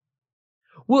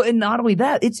 Well, and not only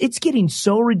that, it's getting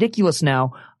so ridiculous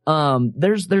now.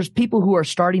 There's people who are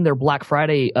starting their Black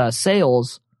Friday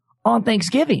sales on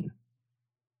Thanksgiving.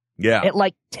 Yeah. At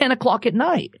like 10 o'clock at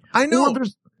night. I know.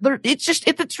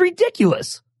 It's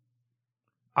ridiculous.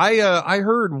 I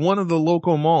heard one of the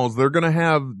local malls, they're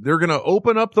gonna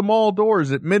open up the mall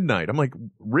doors at midnight. I'm like,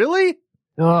 really?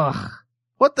 Ugh.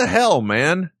 What the hell,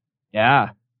 man? Yeah.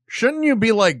 Shouldn't you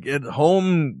be like at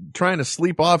home trying to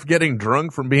sleep off getting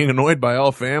drunk from being annoyed by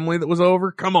all family that was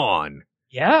over? Come on.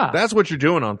 Yeah. That's what you're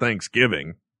doing on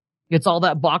Thanksgiving. It's all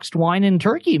that boxed wine and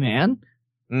turkey, man.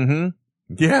 Mm-hmm.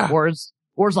 Yeah. Or as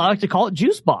I like to call it,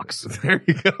 juice box. There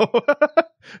you go.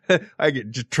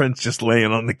 Trent's just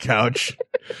laying on the couch.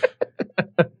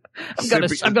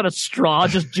 I've got a straw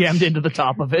just jammed into the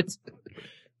top of it.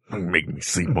 Make me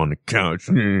sleep on the couch.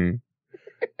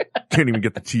 Can't even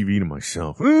get the TV to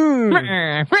myself. Oh,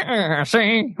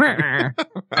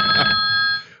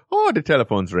 the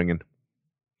telephone's ringing.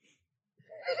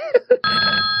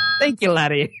 Thank you,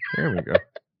 laddie. There we go.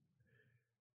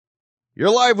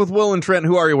 You're live with Will and Trent.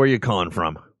 Who are you? Where are you calling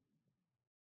from?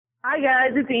 Hi,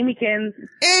 guys. It's Amykins.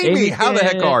 Amy, how the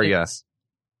heck are you?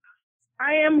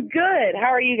 I am good.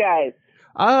 How are you guys?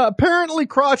 Apparently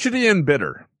crotchety and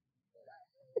bitter.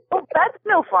 Oh, that's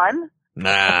no fun.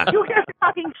 Nah. You guys were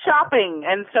talking shopping,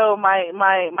 and so my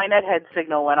nethead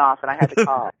signal went off, and I had to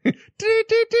call.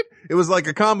 It was like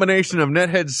a combination of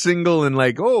nethead single and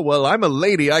like, oh, well, I'm a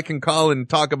lady. I can call and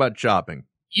talk about shopping.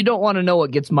 You don't want to know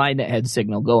what gets my nethead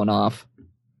signal going off.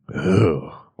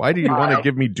 Ugh. Why do you want to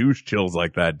give me douche chills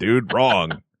like that, dude?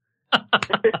 Wrong.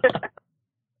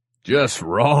 Just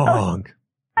wrong.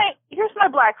 Here's my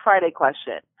Black Friday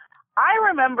question. I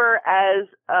remember as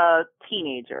a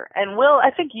teenager, and Will,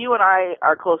 I think you and I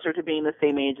are closer to being the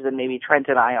same age than maybe Trent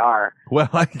and I are. Well,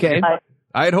 Okay.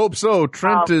 I'd hope so.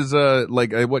 Trent is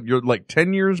what, you're like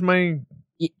 10 years my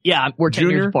Yeah, we're 10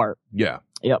 Junior? years apart. Yeah.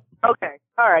 Yep. Okay.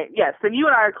 All right. Yes. Then you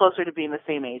and I are closer to being the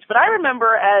same age. But I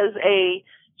remember as a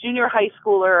junior high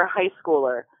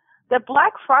schooler, that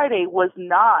Black Friday was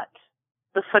not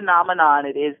the phenomenon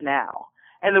it is now.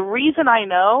 And the reason I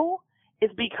know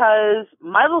is because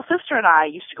my little sister and I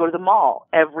used to go to the mall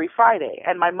every Friday,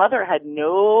 and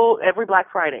every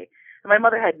Black Friday, and my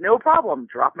mother had no problem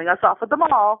dropping us off at the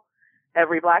mall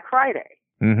every Black Friday.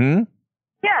 Mm-hmm.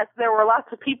 Yes, there were lots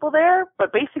of people there,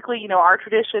 but basically, our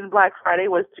tradition Black Friday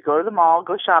was to go to the mall,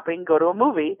 go shopping, go to a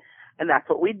movie, and that's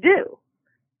what we'd do.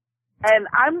 And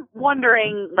I'm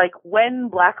wondering, when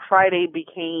Black Friday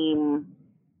became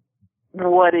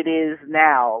what it is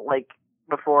now,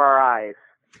 before our eyes.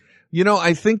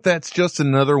 I think that's just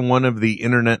another one of the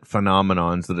internet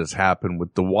phenomenons that has happened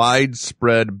with the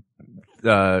widespread,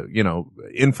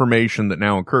 information that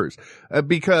now occurs.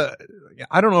 Because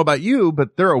I don't know about you,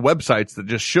 but there are websites that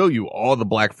just show you all the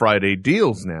Black Friday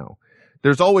deals now.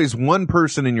 There's always one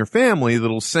person in your family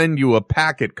that'll send you a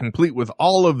packet complete with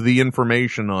all of the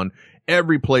information on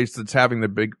every place that's having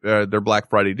their Black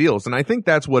Friday deals. And I think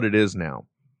that's what it is now.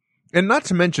 And not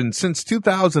to mention, since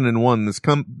 2001,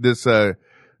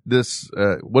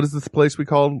 what is this place we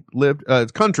call lived?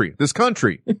 Country. This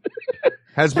country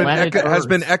has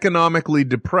been economically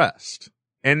depressed.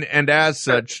 And as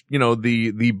such,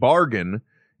 the bargain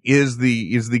is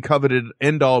the coveted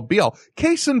end all be all.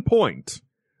 Case in point,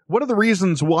 one of the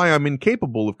reasons why I'm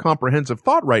incapable of comprehensive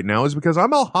thought right now is because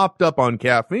I'm all hopped up on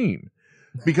caffeine.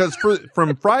 Because from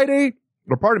the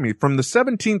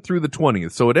 17th through the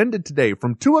 20th, so it ended today,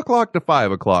 from 2 o'clock to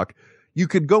 5 o'clock, you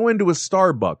could go into a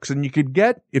Starbucks and you could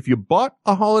get, if you bought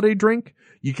a holiday drink,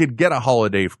 you could get a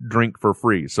holiday drink for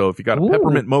free. So if you got a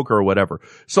peppermint mocha or whatever.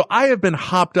 So I have been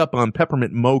hopped up on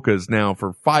peppermint mochas now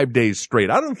for 5 days straight.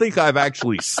 I don't think I've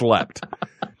actually slept.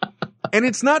 And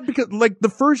it's not because,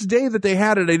 the first day that they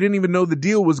had it, I didn't even know the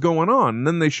deal was going on. And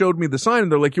then they showed me the sign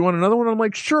and they're like, you want another one? I'm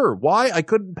like, sure. Why? I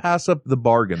couldn't pass up the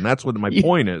bargain. That's what my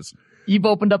point is. You've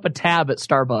opened up a tab at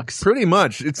Starbucks. Pretty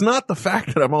much. It's not the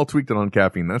fact that I'm all tweaked on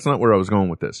caffeine. That's not where I was going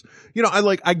with this.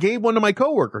 I gave one to my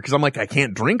coworker because I'm like, I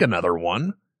can't drink another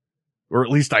one. Or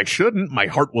at least I shouldn't. My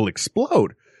heart will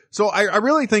explode. So I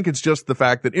really think it's just the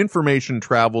fact that information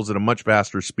travels at a much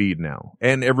faster speed now,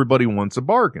 and everybody wants a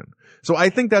bargain. So I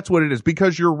think that's what it is,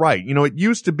 because you're right. It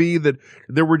used to be that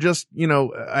there were just,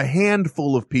 a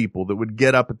handful of people that would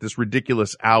get up at this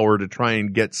ridiculous hour to try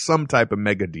and get some type of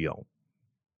mega deal.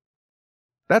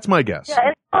 That's my guess.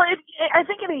 Yeah, I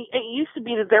think it used to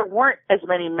be that there weren't as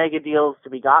many mega deals to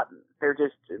be gotten. There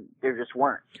just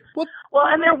weren't. Well,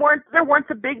 and there weren't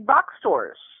the big box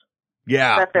stores.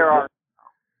 Yeah. That there are.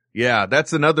 Yeah,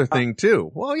 that's another thing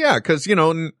too. Well, yeah, because,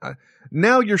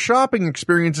 now your shopping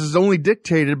experience is only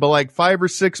dictated by 5 or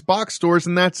 6 box stores,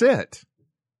 and that's it.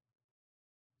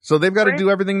 So they've got to do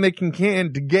everything they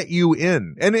can to get you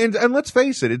in. And let's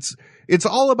face it, it's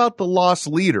all about the loss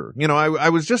leader. I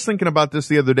was just thinking about this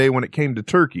the other day when it came to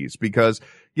turkeys, because,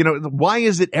 why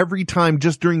is it every time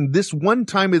just during this one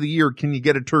time of the year can you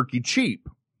get a turkey cheap?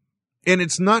 And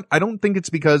it's not, I don't think it's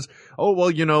because,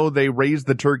 they raise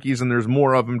the turkeys and there's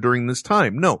more of them during this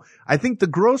time. No, I think the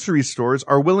grocery stores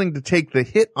are willing to take the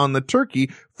hit on the turkey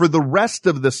for the rest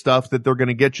of the stuff that they're going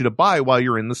to get you to buy while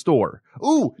you're in the store.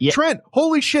 Ooh, yep. Trent,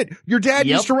 holy shit. Your dad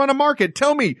used to run a market.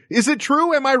 Tell me, is it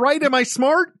true? Am I right? Am I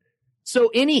smart?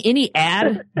 So any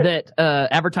ad that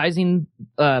advertising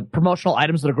promotional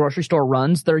items that a grocery store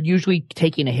runs, they're usually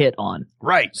taking a hit on.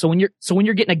 Right. So when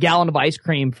you're getting a gallon of ice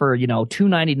cream for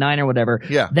 $2.99 or whatever,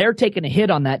 they're taking a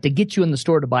hit on that to get you in the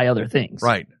store to buy other things.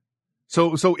 Right.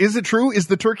 So is it true? Is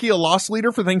the turkey a loss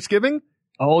leader for Thanksgiving?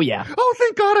 Oh yeah. Oh,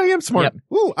 thank God I am smart. Yep.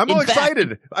 Ooh, I'm all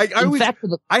excited.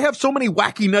 I have so many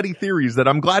wacky, nutty theories that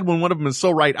I'm glad when one of them is so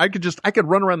right. I could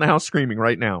run around the house screaming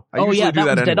right now. I usually do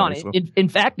that anyway, dead on. So. In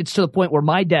fact, it's to the point where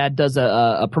my dad does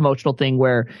a promotional thing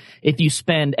where if you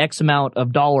spend X amount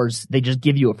of dollars, they just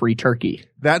give you a free turkey.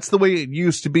 That's the way it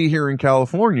used to be here in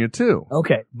California too.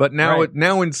 Okay. But now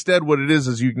now instead what it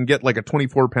is you can get a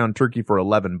 24-pound turkey for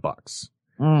 $11.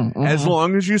 Mm-hmm. As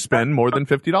long as you spend more than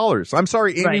 $50. I'm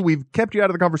sorry, Amy, we've kept you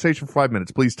out of the conversation for 5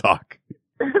 minutes. Please talk.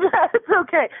 That's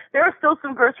okay. There are still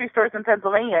some grocery stores in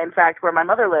Pennsylvania, in fact, where my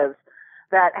mother lives,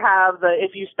 that have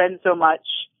if you spend so much,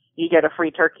 you get a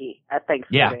free turkey at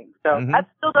Thanksgiving. So that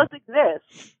still does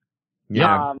exist.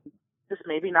 Yeah. Just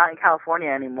maybe not in California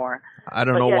anymore. I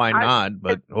don't know why not,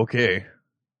 but okay.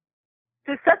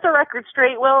 to set the record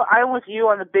straight, Will, I'm with you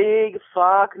on the big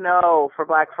fuck no for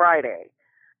Black Friday.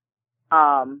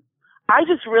 I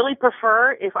just really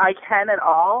prefer, if I can at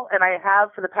all, and I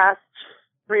have for the past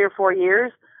 3 or 4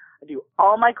 years, I do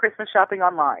all my Christmas shopping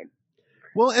online.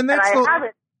 Well, and that's I have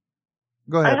it.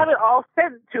 Go ahead. I have it all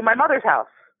sent to my mother's house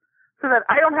so that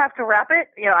I don't have to wrap it.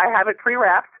 You know, I have it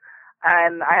pre-wrapped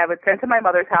and I have it sent to my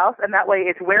mother's house, and that way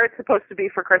it's where it's supposed to be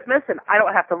for Christmas, and I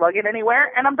don't have to lug it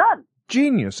anywhere, and I'm done.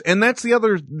 Genius. And that's the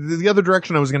other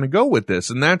direction I was going to go with this,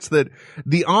 and that's that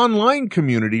the online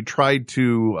community tried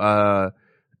to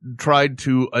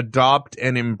adopt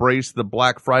and embrace the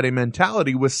Black Friday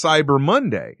mentality with Cyber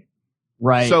Monday.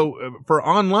 Right. So for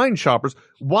online shoppers,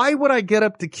 why would I get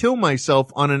up to kill myself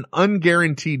on an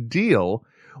unguaranteed deal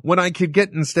when I could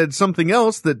get instead something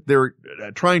else that they're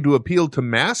trying to appeal to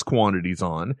mass quantities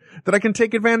on that I can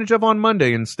take advantage of on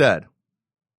Monday instead?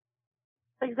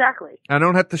 Exactly. I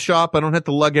don't have to shop. I don't have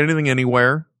to lug anything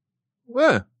anywhere.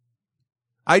 I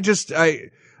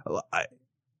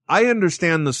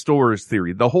understand the store's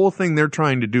theory. The whole thing they're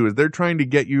trying to do is they're trying to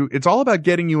get you, it's all about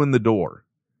getting you in the door.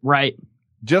 Right.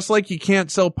 Just like you can't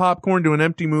sell popcorn to an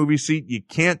empty movie seat, you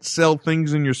can't sell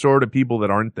things in your store to people that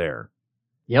aren't there.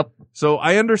 Yep. So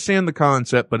I understand the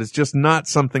concept, but it's just not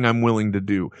something I'm willing to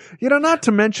do. You know, not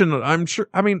to mention,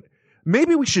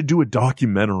 maybe we should do a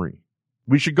documentary.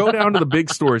 We should go down to the big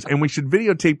stores and we should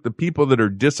videotape the people that are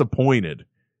disappointed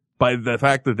by the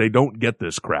fact that they don't get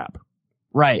this crap.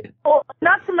 Right. Well,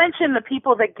 not to mention the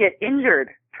people that get injured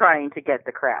trying to get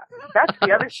the crap. That's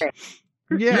the other thing.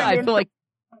 Yeah, I feel like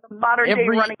modern day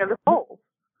running of the polls.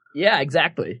 Yeah,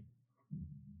 exactly.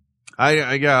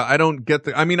 I don't get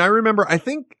I remember, I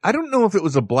don't know if it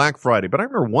was a Black Friday, but I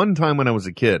remember one time when I was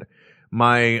a kid,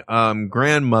 my,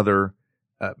 grandmother,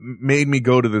 made me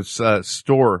go to this,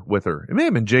 store with her. It may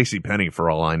have been JCPenney for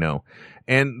all I know.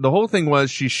 And the whole thing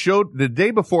was she showed the day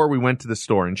before we went to the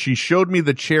store and she showed me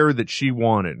the chair that she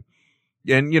wanted.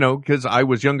 And, you know, cause I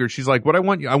was younger, she's like, I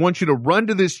want you to run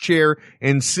to this chair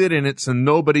and sit in it so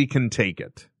nobody can take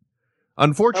it.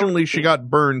 Unfortunately, she got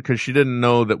burned because she didn't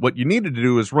know that what you needed to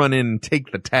do is run in and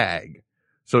take the tag.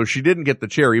 So she didn't get the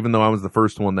chair, even though I was the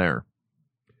first one there.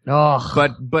 Oh.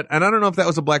 But, and I don't know if that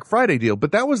was a Black Friday deal,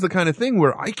 but that was the kind of thing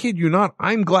where I kid you not,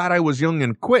 I'm glad I was young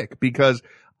and quick because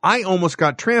I almost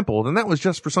got trampled, and that was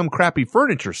just for some crappy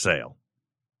furniture sale.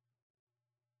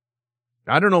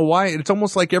 I don't know why. It's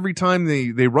almost like every time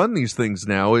they run these things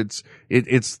now, it's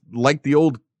like the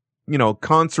old, you know,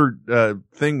 concert,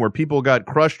 thing where people got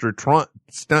crushed or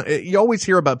you always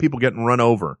hear about people getting run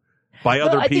over by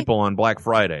other people on Black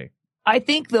Friday. I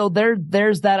think though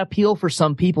there's that appeal for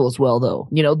some people as well though.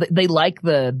 You know, they like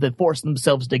the force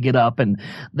themselves to get up and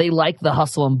they like the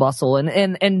hustle and bustle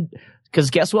and cause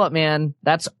guess what, man?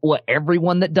 That's what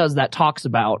everyone that does that talks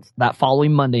about that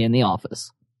following Monday in the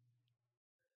office.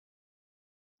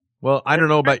 Well, I don't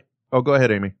know about, go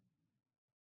ahead, Amy.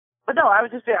 But no, I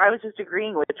was just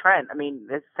agreeing with Trent. I mean,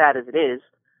 as sad as it is,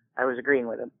 I was agreeing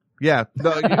with him. Yeah.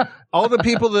 All the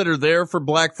people that are there for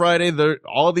Black Friday,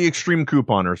 all the extreme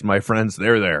couponers, my friends,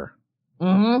 they're there.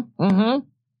 Mm-hmm. Mm-hmm.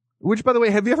 Which, by the way,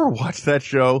 have you ever watched that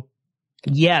show?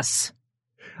 Yes.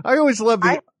 I always love go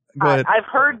ahead. I've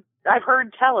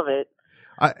heard tell of it.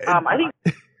 I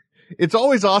think it's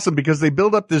always awesome because they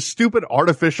build up this stupid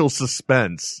artificial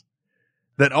suspense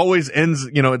that always ends,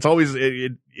 you know, it's always,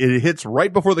 it hits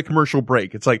right before the commercial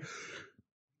break. It's like,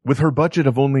 with her budget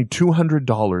of only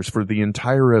 $200 for the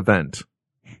entire event,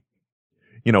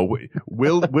 you know,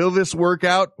 will this work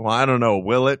out? Well, I don't know.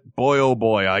 Will it? Boy, oh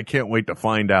boy, I can't wait to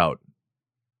find out.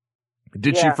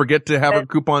 Did she forget to have her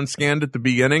coupon scanned at the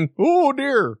beginning? Oh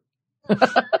dear.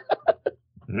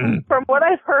 From what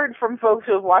I've heard from folks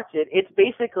who have watched it, it's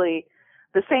basically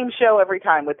the same show every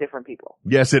time with different people.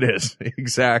 Yes, it is.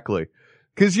 Exactly.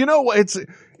 Cause you know, it's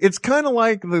kind of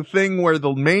like the thing where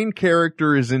the main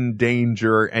character is in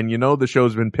danger and you know the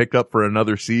show's been picked up for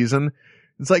another season.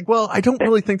 It's like, well, I don't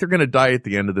really think they're going to die at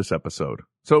the end of this episode.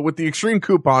 So with the extreme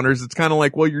couponers, it's kind of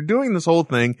like, well, you're doing this whole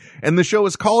thing and the show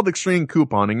is called Extreme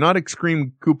Couponing, not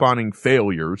Extreme Couponing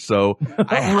Failure. So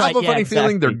I have a funny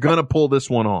feeling they're going to pull this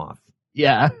one off.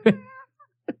 Yeah.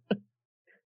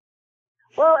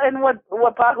 Well, and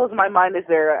what boggles my mind is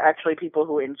there are actually people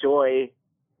who enjoy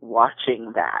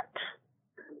watching that.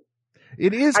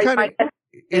 It is kind of,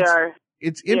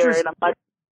 it's interesting. They're in a much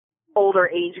older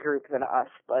age group than us,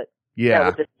 but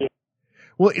yeah.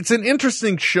 Well, it's an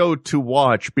interesting show to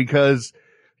watch because,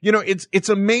 you know, it's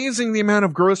amazing the amount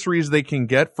of groceries they can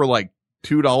get for like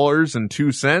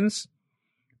 $2.02.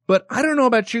 But I don't know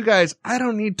about you guys. I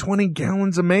don't need 20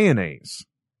 gallons of mayonnaise.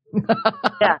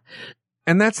 Yeah.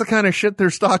 And that's the kind of shit they're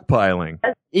stockpiling.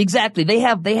 Exactly. They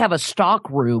have a stock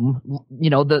room,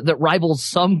 that rivals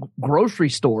some grocery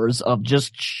stores of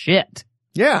just shit.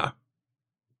 Yeah.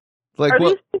 Like, Are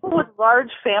these people with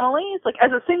large families? Like,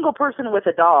 as a single person with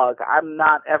a dog, I'm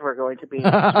not ever going to be.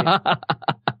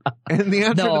 And the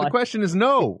answer to the question is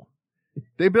no.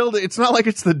 They build it. It's not like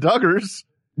it's the Duggars.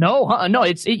 No,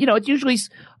 it's usually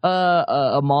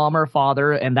a mom or a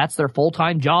father, and that's their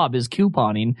full-time job is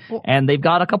couponing, and they've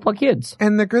got a couple of kids.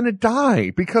 And they're gonna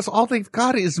die because all they've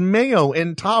got is mayo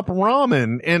and top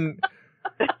ramen and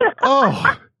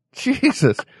oh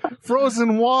Jesus,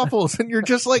 frozen waffles, and you're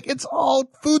just like, it's all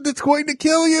food that's going to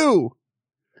kill you.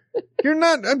 You're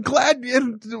not. I'm glad,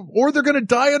 or they're gonna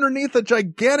die underneath a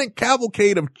gigantic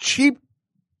cavalcade of cheap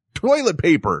toilet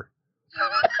paper.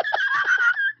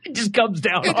 It just comes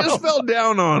down. It just fell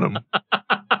down on them.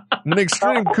 When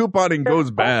extreme couponing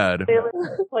goes bad.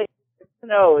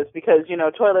 Snow is because,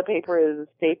 toilet paper is a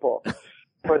staple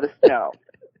for the snow.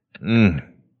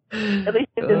 At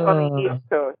least it is on the East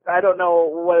Coast. I don't know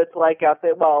what it's like out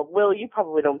there. Well, Will, you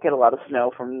probably don't get a lot of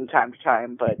snow from time to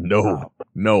time, but. No.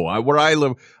 Where I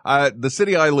live, the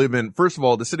city I live in, first of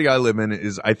all, the city I live in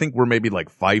is, I think we're maybe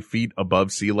like 5 feet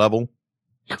above sea level.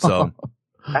 So.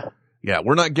 Yeah,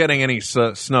 we're not getting any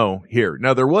snow here.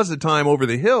 Now, there was a time over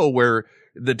the hill where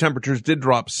the temperatures did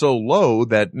drop so low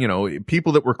that,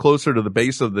 people that were closer to the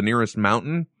base of the nearest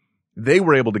mountain, they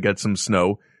were able to get some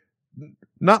snow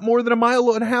not more than a mile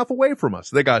and a half away from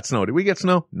us. They got snow. Did we get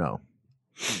snow? No.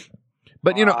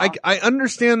 But, I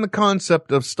understand the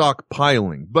concept of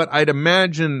stockpiling, but I'd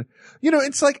imagine,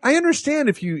 it's like, I understand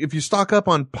if you stock up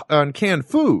on canned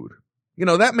food,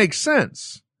 that makes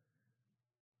sense.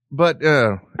 But,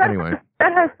 anyway.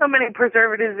 That has so many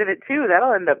preservatives in it, too.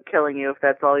 That'll end up killing you if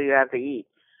that's all you have to eat.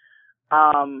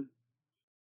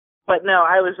 But no,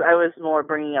 I was more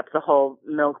bringing up the whole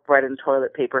milk, bread, and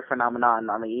toilet paper phenomenon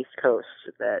on the East Coast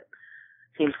that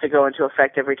seems to go into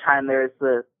effect every time there's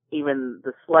even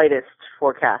the slightest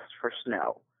forecast for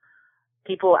snow.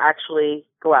 People actually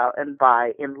go out and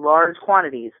buy in large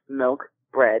quantities milk,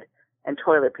 bread, and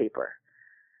toilet paper.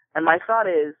 And my thought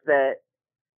is that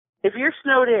if you're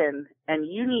snowed in and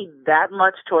you need that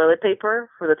much toilet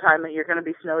paper for the time that you're going to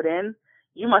be snowed in,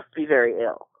 you must be very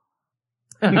ill.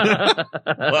 Well,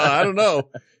 I don't know.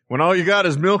 When all you got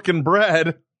is milk and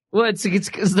bread. Well, it's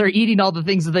because they're eating all the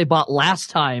things that they bought last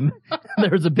time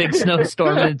there was a big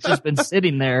snowstorm and it's just been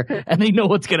sitting there and they know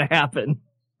what's going to happen.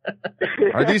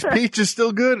 Are these peaches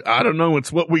still good? I don't know.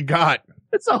 It's what we got.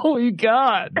 That's all we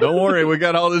got. Don't worry. We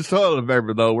got all this toilet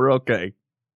paper, though. We're okay.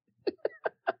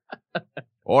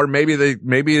 Or maybe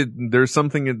there's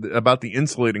something about the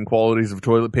insulating qualities of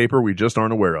toilet paper we just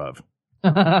aren't aware of.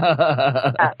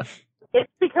 It's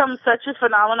become such a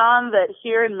phenomenon that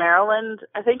here in Maryland,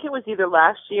 I think it was either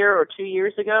last year or 2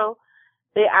 years ago,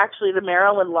 the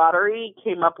Maryland Lottery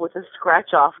came up with a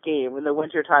scratch-off game in the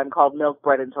wintertime called Milk,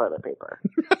 Bread, and Toilet Paper.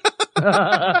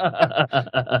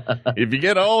 If you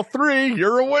get all three,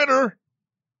 you're a winner.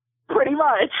 Pretty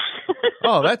much.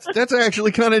 Oh, that's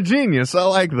actually kind of genius. I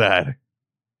like that.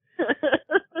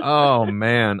 Oh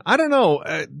man, I don't know.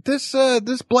 This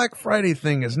Black Friday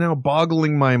thing is now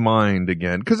boggling my mind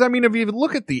again. Because I mean, if you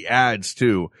look at the ads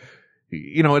too,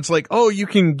 it's like, oh, you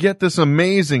can get this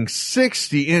amazing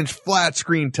 60-inch flat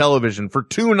screen television for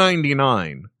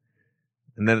 $299,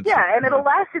 and then and it'll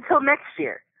last until next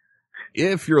year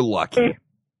if you're lucky,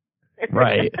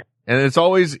 right? And it's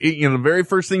always, the very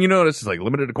first thing you notice is like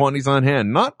limited quantities on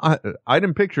hand, not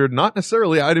item pictured, not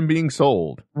necessarily item being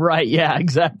sold. Right? Yeah,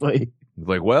 exactly. It's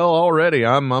like, well, already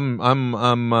I'm in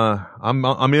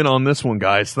on this one,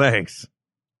 guys. Thanks.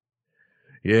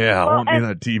 Yeah, I won't need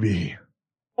that TV.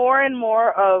 More and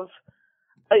more of,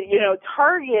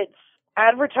 Target's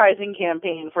advertising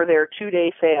campaign for their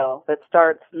 2-day sale that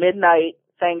starts midnight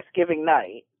Thanksgiving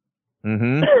night.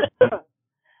 Mm-hmm.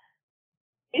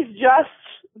 Is just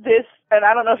this, and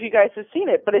I don't know if you guys have seen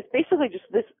it, but it's basically just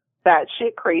this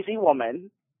batshit crazy woman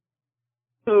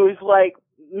who's like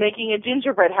making a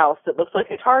gingerbread house that looks like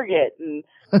a Target and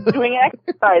doing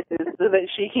exercises so that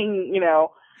she can,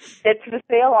 get to the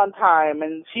sale on time.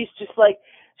 And she's just like,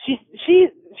 she's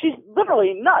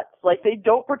literally nuts. Like, they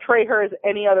don't portray her as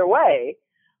any other way,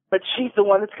 but she's the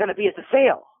one that's going to be at the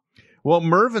sale. Well,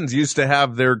 Mervyn's used to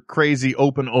have their crazy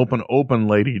open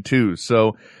lady too.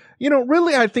 So,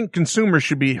 really, I think consumers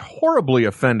should be horribly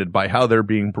offended by how they're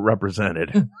being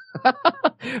represented.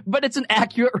 But it's an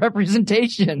accurate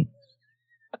representation.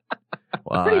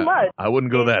 Well, pretty much. I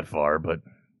wouldn't go that far, but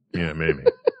yeah, maybe.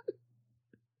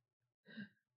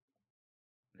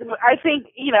 I think,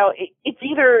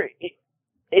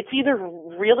 it's either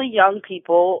really young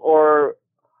people or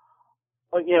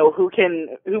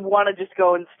who want to just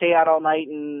go and stay out all night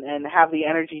and have the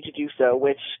energy to do so,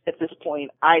 which at this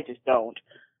point I just don't.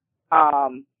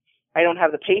 I don't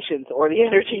have the patience or the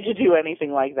energy to do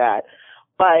anything like that.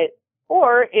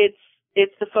 Or it's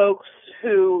the folks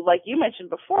who, like you mentioned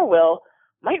before, Will,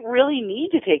 might really need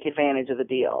to take advantage of the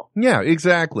deal. Yeah,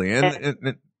 exactly. And 9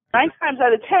 times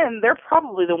out of 10, they're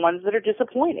probably the ones that are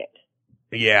disappointed.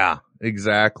 yeah,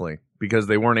 exactly. Because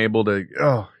they weren't able to,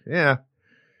 oh, yeah.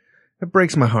 It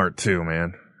breaks my heart too,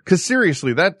 man. Cause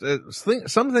seriously,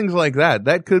 some things like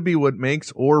that could be what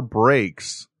makes or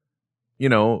breaks, a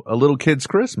little kid's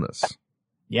Christmas.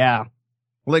 Yeah.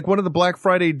 Like one of the Black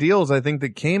Friday deals I think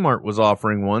that Kmart was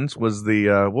offering once was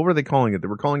the, what were they calling it? They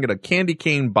were calling it a candy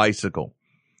cane bicycle.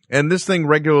 And this thing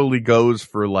regularly goes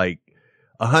for like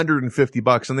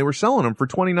 $150 and they were selling them for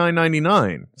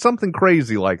 $29.99. Something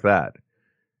crazy like that.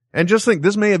 And just think,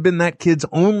 this may have been that kid's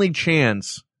only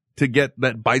chance to get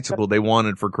that bicycle they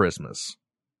wanted for Christmas.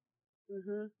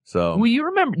 Mm-hmm. So. Well, you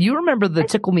remember the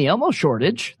Tickle Me Elmo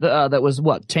shortage that was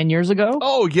 10 years ago?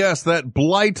 Oh yes, that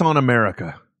blight on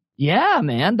America. Yeah,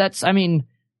 man.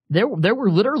 There were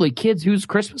literally kids whose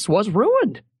Christmas was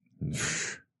ruined.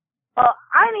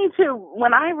 I need to,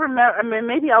 when I remember,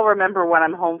 maybe I'll remember when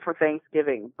I'm home for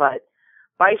Thanksgiving, but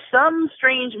by some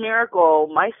strange miracle,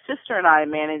 my sister and I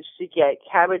managed to get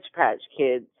Cabbage Patch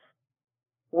Kids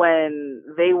when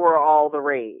they were all the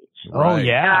rage. Oh,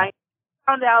 yeah. And I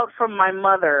found out from my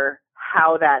mother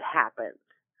how that happened.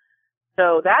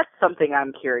 So that's something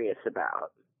I'm curious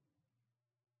about.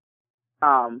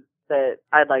 That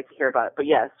I'd like to hear about. But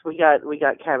yes, we got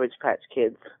Cabbage Patch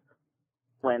Kids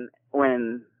when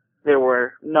there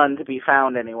were none to be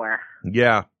found anywhere.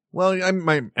 Yeah. Well,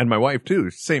 my wife too,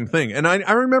 same thing. And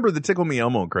I remember the Tickle Me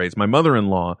Elmo craze. My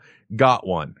mother-in-law got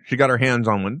one. She got her hands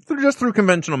on one just through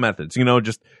conventional methods,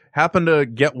 just happened to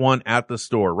get one at the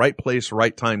store, right place,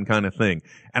 right time kind of thing.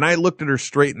 And I looked at her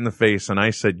straight in the face and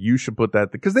I said, you should put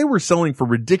that, because they were selling for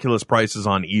ridiculous prices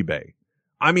on eBay.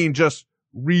 I mean, just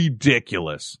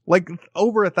ridiculous, like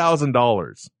over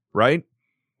 $1,000, right?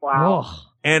 Wow. Oh.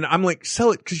 And I'm like,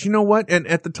 sell it, because you know what? And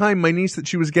at the time, my niece that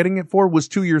she was getting it for was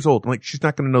 2 years old. I'm like, she's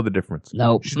not going to know the difference.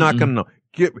 Nope. She's not going to know.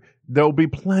 There'll be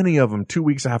plenty of them 2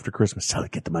 weeks after Christmas. Sell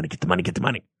it, get the money, get the money, get the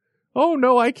money. Oh,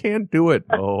 no, I can't do it.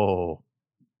 Oh.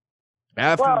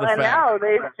 After the fact. Now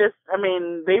they've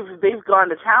gone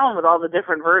to town with all the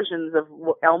different versions of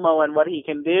Elmo and what he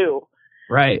can do.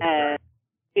 Right. And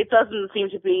it doesn't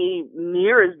seem to be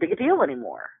near as big a deal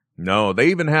anymore. No, they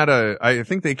even had I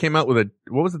think they came out with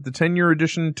what was it, the 10-year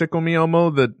edition Tickle Me Elmo,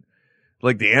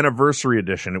 like the anniversary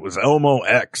edition. It was Elmo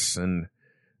X, and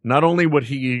not only could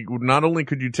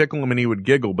you tickle him and he would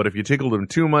giggle, but if you tickled him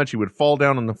too much, he would fall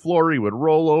down on the floor, he would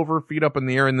roll over, feet up in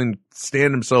the air, and then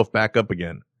stand himself back up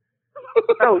again.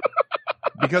 Oh.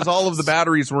 Because all of the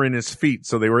batteries were in his feet,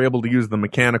 so they were able to use the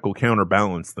mechanical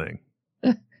counterbalance thing.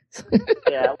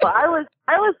 Yeah, well, I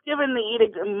was given the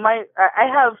edict. I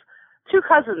have 2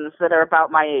 cousins that are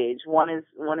about my age. One is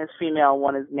female,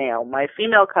 one is male. My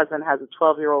female cousin has a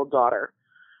 12-year-old daughter,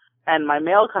 and my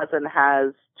male cousin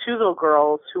has 2 little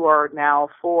girls who are now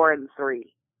 4 and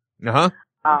 3. Uh-huh.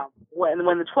 When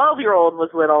the 12-year-old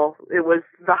was little, it was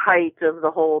the height of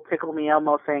the whole Tickle Me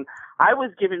Elmo thing. I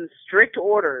was given strict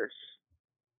orders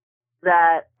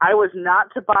that I was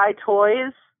not to buy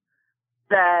toys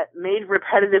that made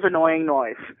repetitive, annoying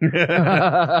noise.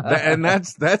 And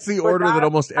that's the order that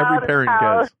almost every parent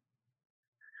gets.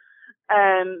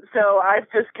 And so I've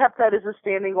just kept that as a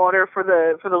standing order for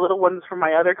the little ones from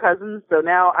my other cousins. So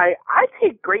now I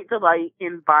take great delight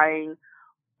in buying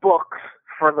books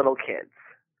for little kids,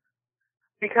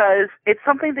 because it's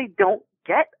something they don't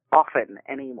get often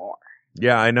anymore.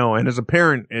 Yeah, I know. And as a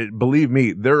parent, believe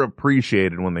me, they're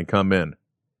appreciated when they come in.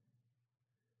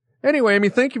 Anyway, Amy,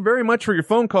 thank you very much for your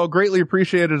phone call. Greatly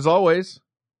appreciated as always.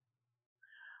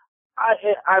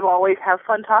 I've always have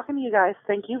fun talking to you guys.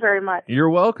 Thank you very much. You're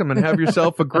welcome, and have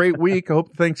yourself a great week. I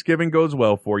hope Thanksgiving goes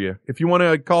well for you. If you want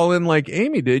to call in like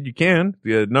Amy did, you can.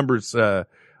 The number's, it's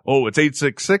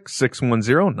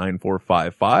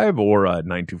 866-610-9455 or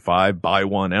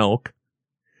 925-BUY-1-ELK.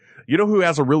 You know who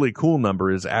has a really cool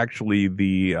number is actually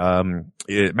the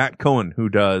Matt Cohen, who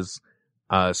does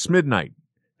Smidnight.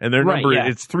 And their number,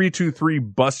 it's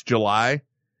 323-BUS-JULY.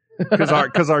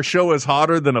 Cause our show is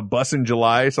hotter than a bus in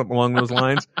July, something along those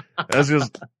lines. That's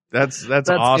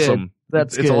awesome.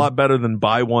 That's it's a lot better than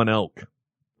Buy-1-ELK.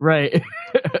 Right.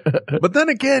 But then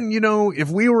again,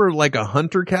 if we were like a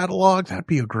hunter catalog, that'd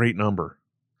be a great number.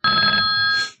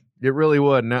 It really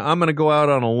would. Now I'm going to go out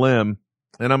on a limb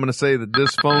and I'm going to say that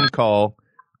this phone call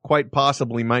quite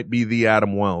possibly might be the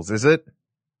Adam Wells. Is it?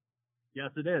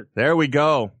 Yes, it is. There we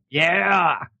go.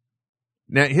 Yeah.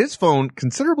 Now, his phone,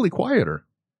 considerably quieter.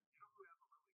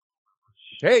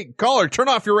 Hey, caller, turn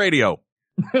off your radio.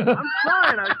 I'm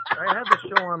trying. I have the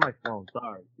show on my phone.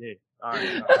 Sorry. Yeah. All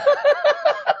right.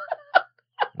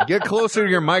 Get closer to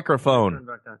your microphone.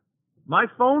 My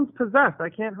phone's possessed. I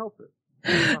can't help it.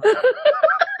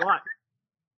 What?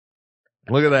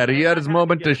 Look at that. He had his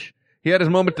moment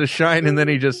to shine, and then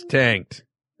he just tanked.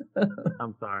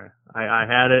 I'm sorry. I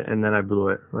had it, and then I blew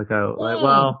it. I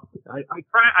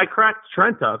cracked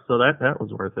Trent up, so that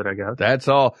was worth it, I guess. That's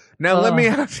all. Now, let me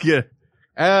ask you,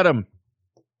 Adam,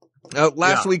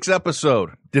 last week's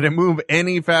episode, did it move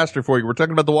any faster for you? We're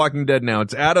talking about The Walking Dead now.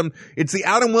 It's the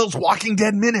Adam Wills Walking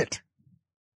Dead Minute.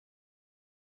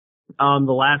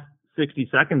 The last 60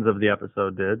 seconds of the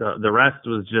episode did. The rest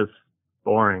was just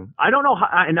boring. I don't know how,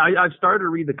 and I've started to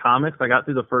read the comics. I got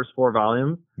through the first 4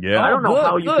 volumes. Yeah. I don't know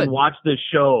how you can watch this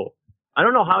show. I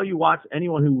don't know how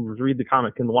anyone who read the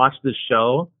comic can watch this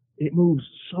show. It moves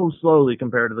so slowly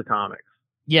compared to the comics.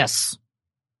 Yes.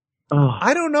 Oh.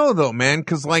 I don't know though, man,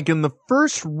 because like in the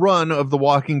first run of The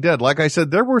Walking Dead, like I said,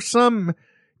 there were some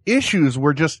issues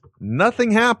where just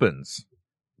nothing happens.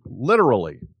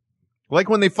 Literally. Like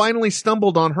when they finally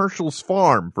stumbled on Herschel's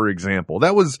farm, for example.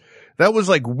 That was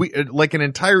like an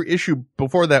entire issue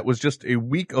before that was just a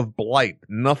week of blight.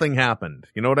 Nothing happened.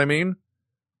 You know what I mean?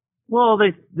 Well,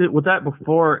 was that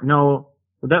before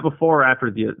or after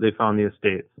they found the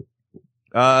estates?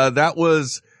 That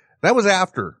was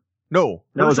after. No,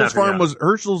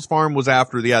 Herschel's farm was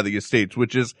after the estates,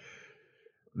 which is,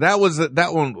 that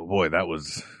one, boy, that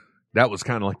was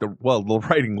kind of like the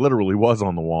writing literally was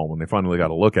on the wall when they finally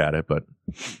got a look at it, but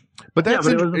that's,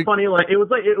 it was funny, it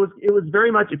was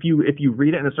very much, if you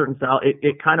read it in a certain style,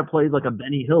 it kind of plays like a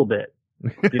Benny Hill bit.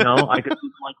 You know, I could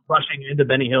see like rushing into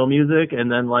Benny Hill music,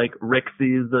 and then like Rick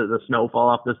sees the snow fall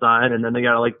off the side, and then they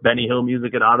gotta like Benny Hill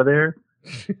music it out of there.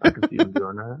 I could see them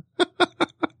doing that.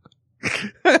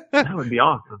 That would be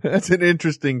awesome. That's an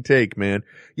interesting take, man.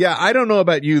 Yeah, I don't know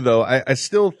about you though. I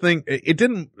still think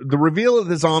the reveal of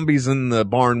the zombies in the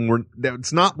barn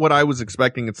it's not what I was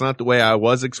expecting. It's not the way I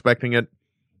was expecting it.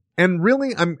 And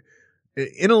really,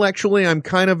 intellectually, I'm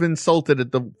kind of insulted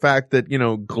at the fact that,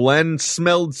 Glenn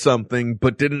smelled something,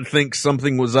 but didn't think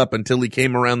something was up until he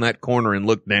came around that corner and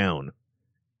looked down.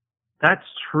 That's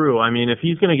true. I mean, if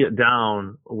he's going to get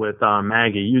down with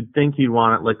Maggie, you'd think he'd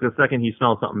want it, like the second he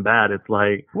smells something bad, it's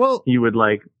like, he would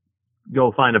like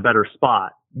go find a better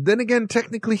spot. Then again,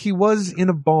 technically he was in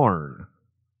a barn.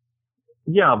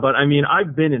 Yeah, but I mean,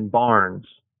 I've been in barns.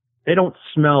 They don't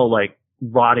smell like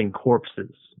rotting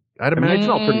corpses. I'd imagine they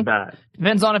smell pretty bad.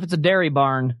 Depends on if it's a dairy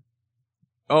barn.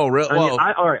 Oh, really?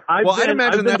 I'd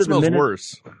imagine that smells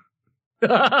worse.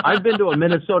 I've been to a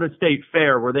Minnesota State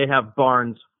Fair where they have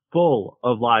barns full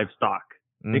of livestock.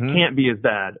 Mm-hmm. It can't be as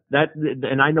bad.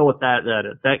 And I know what that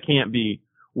is. That can't be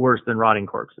worse than rotting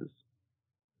corpses.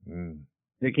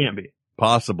 It can't be.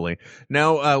 Possibly.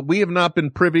 Now, we have not been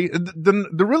privy.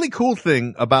 The really cool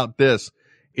thing about this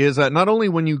is that not only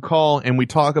when you call and we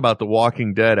talk about The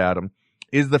Walking Dead, Adam,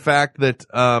 is the fact that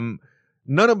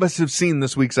none of us have seen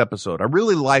this week's episode. I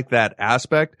really like that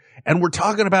aspect, and we're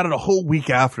talking about it a whole week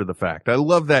after the fact. I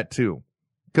love that too,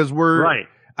 because right.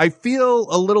 I feel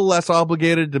a little less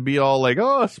obligated to be all like,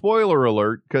 oh, spoiler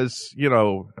alert, because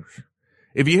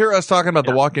if you hear us talking about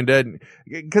The Walking Dead,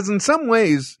 because in some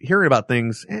ways hearing about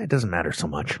things, it doesn't matter so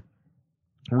much.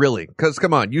 Really, because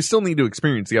come on, you still need to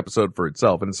experience the episode for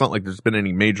itself, and it's not like there's been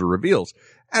any major reveals.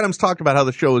 Adam's talked about how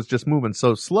the show is just moving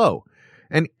so slow.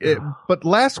 But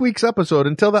last week's episode,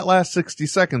 until that last 60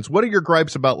 seconds, what are your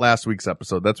gripes about last week's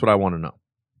episode? That's what I want to know.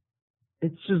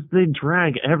 It's just, they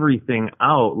drag everything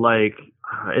out. Like,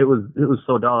 it was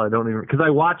so dull. Cause I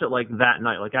watch it like that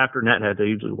night, like after Netheads, I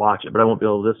usually watch it, but I won't be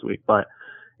able to this week. But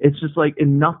it's just like,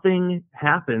 and nothing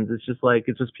happens. It's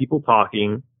just people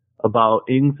talking about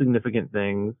insignificant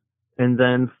things. And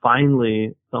then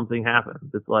finally something happens.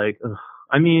 It's like, ugh.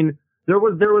 I mean, there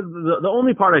was the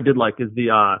only part I did like is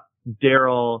the,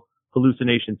 Daryl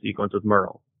hallucination sequence with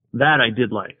Merle. That I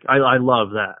did like. I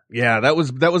love that. Yeah, that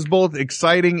was both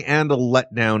exciting and a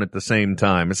letdown at the same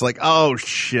time. It's like, oh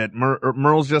shit,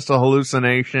 Merle's just a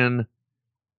hallucination.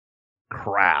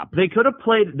 Crap. They could have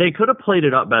played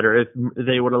it up better if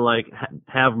they would have like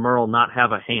have Merle not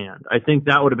have a hand. I think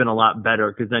that would have been a lot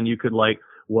better, because then you could like,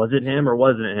 was it him or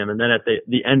wasn't it him? And then at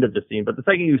the end of the scene, but the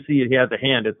second you see it, he has a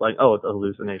hand, it's like, oh, it's a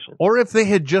hallucination. Or if they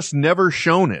had just never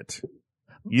shown it.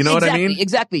 You know what I mean?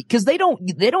 Exactly. Because they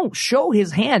don't show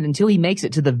his hand until he makes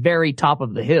it to the very top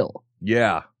of the hill.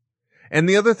 Yeah. And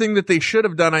the other thing that they should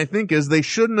have done, I think, is they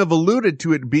shouldn't have alluded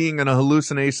to it being a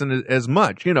hallucination as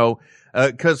much.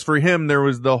 'cause for him, there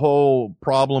was the whole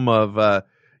problem of,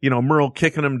 Merle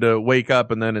kicking him to wake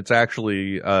up, and then it's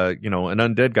actually, an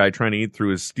undead guy trying to eat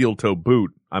through his steel toe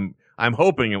boot. I'm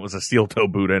hoping it was a steel toe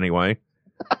boot anyway.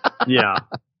 Yeah.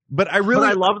 But I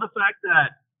love the fact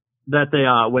that they,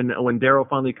 when Daryl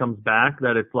finally comes back,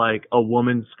 that it's like a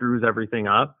woman screws everything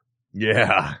up.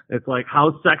 Yeah. It's like,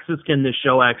 how sexist can this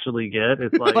show actually get?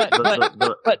 It's like,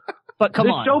 but come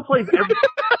this on. show plays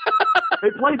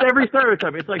it plays every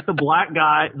stereotype. It's like the black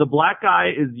guy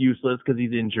is useless because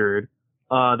he's injured.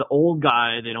 The old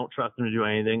guy, they don't trust him to do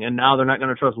anything, and now they're not going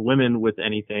to trust women with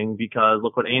anything because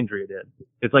look what Andrea did.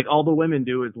 It's like all the women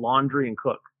do is laundry and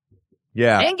cook.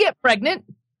 Yeah. And get pregnant.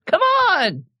 Come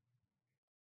on.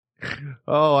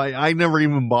 Oh, I never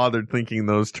even bothered thinking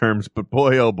those terms, but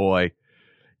boy, oh boy.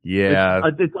 Yeah.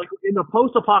 It's like in a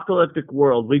post-apocalyptic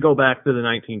world, we go back to the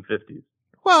 1950s.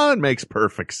 Well, it makes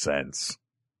perfect sense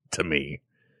to me.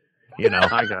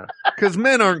 I guess. Because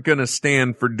men aren't going to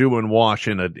stand for doing wash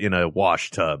in a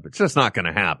wash tub. It's just not going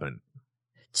to happen.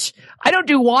 I don't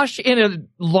do wash in a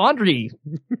laundry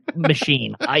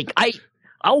machine.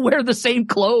 I'll wear the same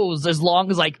clothes as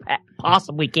long as I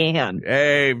possibly can.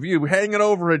 Hey, if you hang it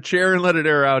over a chair and let it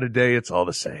air out a day, it's all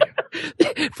the same.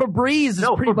 Febreze is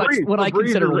pretty much what I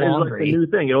consider is laundry. Like the new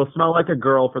thing. It'll smell like a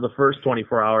girl for the first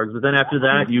 24 hours, but then after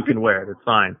that, you can wear it. It's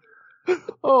fine.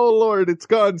 Oh, Lord, it's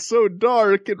gone so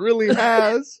dark. It really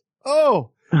has.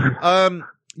 Oh.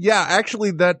 Yeah,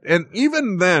 actually and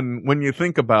even then, when you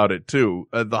think about it too,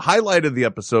 the highlight of the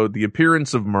episode, the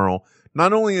appearance of Merle,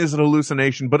 not only is it a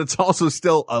hallucination, but it's also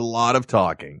still a lot of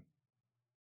talking.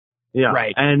 Yeah.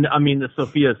 Right. And I mean, the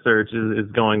Sophia search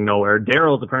is going nowhere.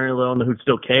 Daryl's apparently the one who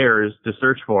still cares to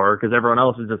search for her because everyone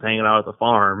else is just hanging out at the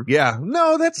farm. Yeah.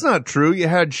 No, that's not true. You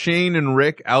had Shane and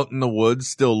Rick out in the woods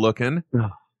still looking.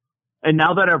 And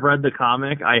now that I've read the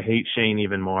comic, I hate Shane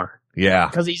even more. Yeah.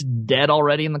 Because he's dead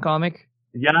already in the comic?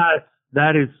 Yes.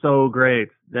 That is so great.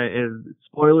 That is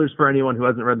spoilers for anyone who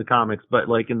hasn't read the comics, but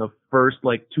like in the first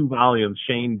 2 volumes,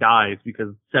 Shane dies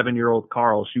because 7-year-old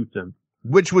Carl shoots him.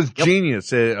 Which was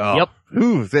genius. Yep.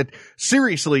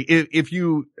 Seriously, if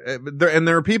you, and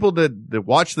there are people that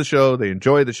watch the show, they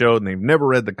enjoy the show, and they've never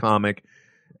read the comic.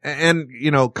 And,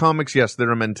 comics, yes,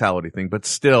 they're a mentality thing, but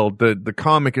still, the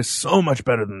comic is so much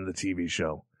better than the TV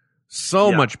show.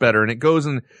 So much better. And it goes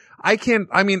in,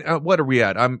 what are we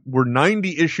at? We're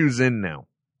 90 issues in now.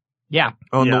 Yeah.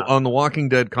 On the Walking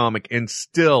Dead comic, and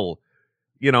still,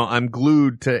 I'm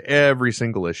glued to every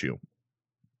single issue.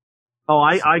 Oh,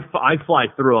 I fly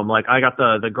through them. Like, I got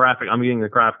the graphic, I'm getting the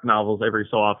graphic novels every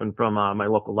so often from, my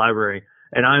local library.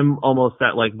 And I'm almost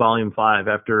at volume 5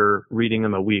 after reading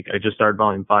them a week. I just started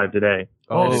volume 5 today.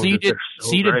 Oh, so you did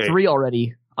 3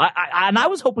 already. I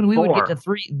was hoping we would get to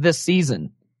 3 this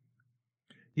season.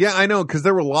 Yeah, I know, because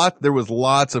there was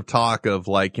lots of talk of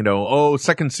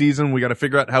second season, we got to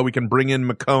figure out how we can bring in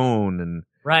McCone and.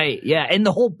 Right, yeah, and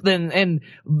and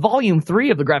volume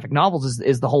 3 of the graphic novels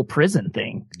is the whole prison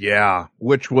thing. Yeah,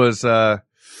 which was,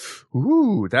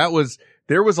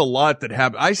 there was a lot that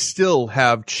happened. I still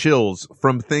have chills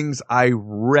from things I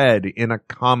read in a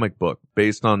comic book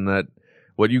based on that,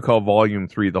 what you call volume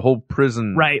 3, the whole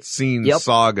prison scene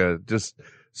saga. Just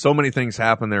so many things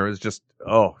happen there. It's just,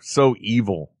 so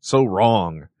evil, so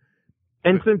wrong.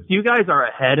 And since you guys are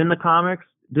ahead in the comics,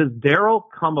 does Daryl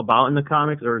come about in the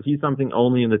comics, or is he something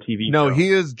only in the TV show? No,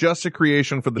 he is just a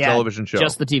creation for the television show.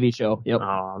 Just the TV show. Yep.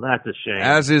 Oh, that's a shame.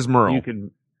 As is Merle.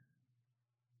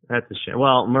 That's a shame.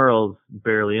 Well, Merle's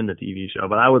barely in the TV show,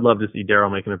 but I would love to see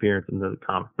Daryl make an appearance in the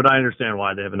comic. But I understand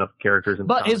why they have enough characters in the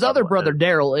But his other brother,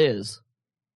 Daryl, is.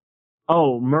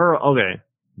 Oh, Merle. Okay.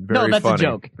 Very that's funny. a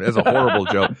joke. That's a horrible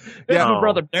joke. His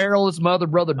brother Daryl, his mother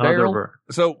brother Daryl.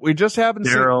 So we just haven't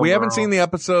seen the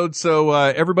episode. So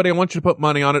everybody, I want you to put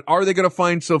money on it. Are they going to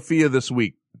find Sophia this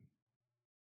week?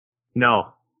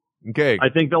 No. Okay. I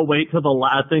think they'll wait till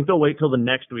the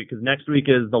next week, because next week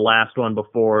is the last one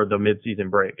before the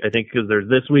mid-season break. I think because there's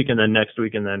this week and then next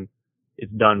week and then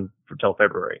it's done till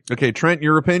February. Okay, Trent,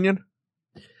 your opinion?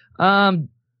 I'm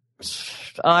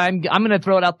going to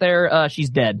throw it out there.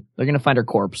 She's dead. They're going to find her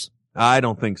corpse. I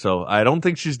don't think so. I don't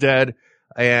think she's dead.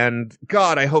 And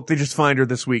God, I hope they just find her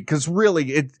this week. Cause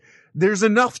really, there's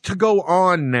enough to go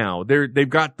on now. They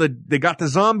got the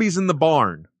zombies in the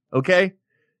barn. Okay.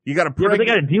 You got to but they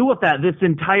got to deal with that this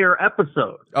entire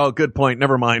episode. Oh, good point.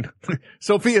 Never mind.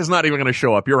 Sophia's not even going to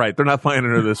show up. You're right. They're not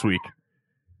finding her this week.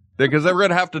 Because they're going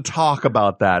to have to talk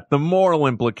about that. The moral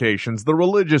implications, the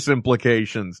religious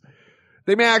implications.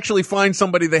 They may actually find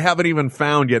somebody they haven't even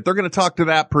found yet. They're going to talk to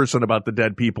that person about the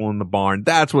dead people in the barn.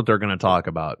 That's what they're going to talk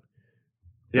about.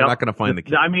 You're not going to find the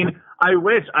key. I mean, I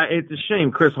wish. It's a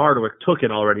shame Chris Hardwick took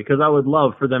it already, because I would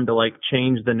love for them to like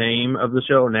change the name of the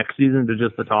show next season to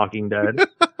just The Talking Dead,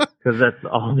 because that's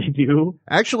all they do.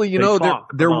 Actually, you They know,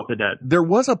 talk about the dead. there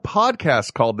was a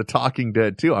podcast called The Talking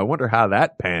Dead too. I wonder how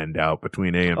that panned out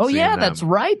between AMC. Oh yeah, and them. that's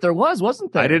right. There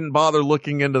wasn't there? I didn't bother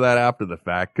looking into that after the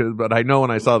fact, but I know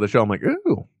when I saw the show, I'm like,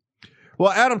 ooh.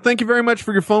 Well, Adam, thank you very much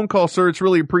for your phone call, sir. It's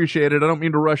really appreciated. I don't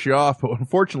mean to rush you off, but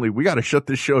unfortunately, we got to shut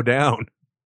this show down.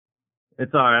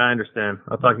 It's all right. I understand.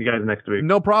 I'll talk to you guys next week.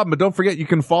 No problem. But don't forget, you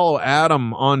can follow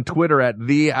Adam on Twitter at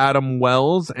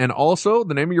 @TheAdamWells, and also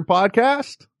the name of your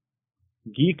podcast,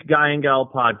 Geek Guy and Gal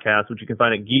Podcast, which you can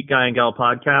find at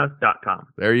geekguyandgalpodcast.com.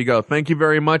 There you go. Thank you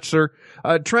very much, sir.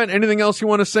 Trent, anything else you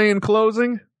want to say in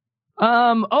closing?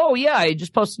 Oh yeah, I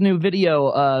just posted a new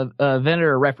video.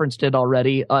 Vendor referenced it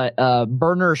already.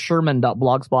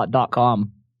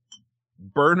 BurnerSherman.blogspot.com.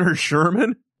 Burner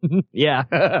Sherman? Yeah.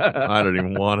 I don't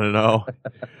even want to know.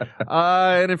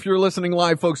 And if you're listening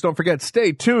live, folks, don't forget,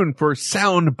 stay tuned for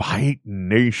Soundbite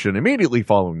Nation immediately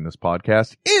following this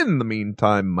podcast. In the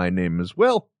meantime, my name is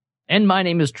Will. And my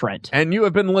name is Trent. And you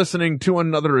have been listening to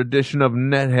another edition of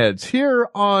Netheads here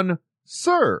on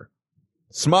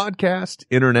Smodcast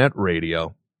Internet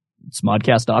Radio.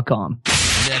 Smodcast.com.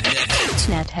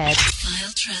 Netheads.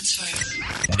 File transfer.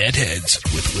 Netheads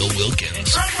with Will Wilkins.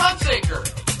 Trent Hunsaker.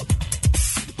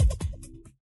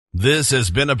 This has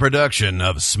been a production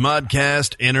of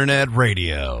Smodcast Internet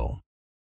Radio.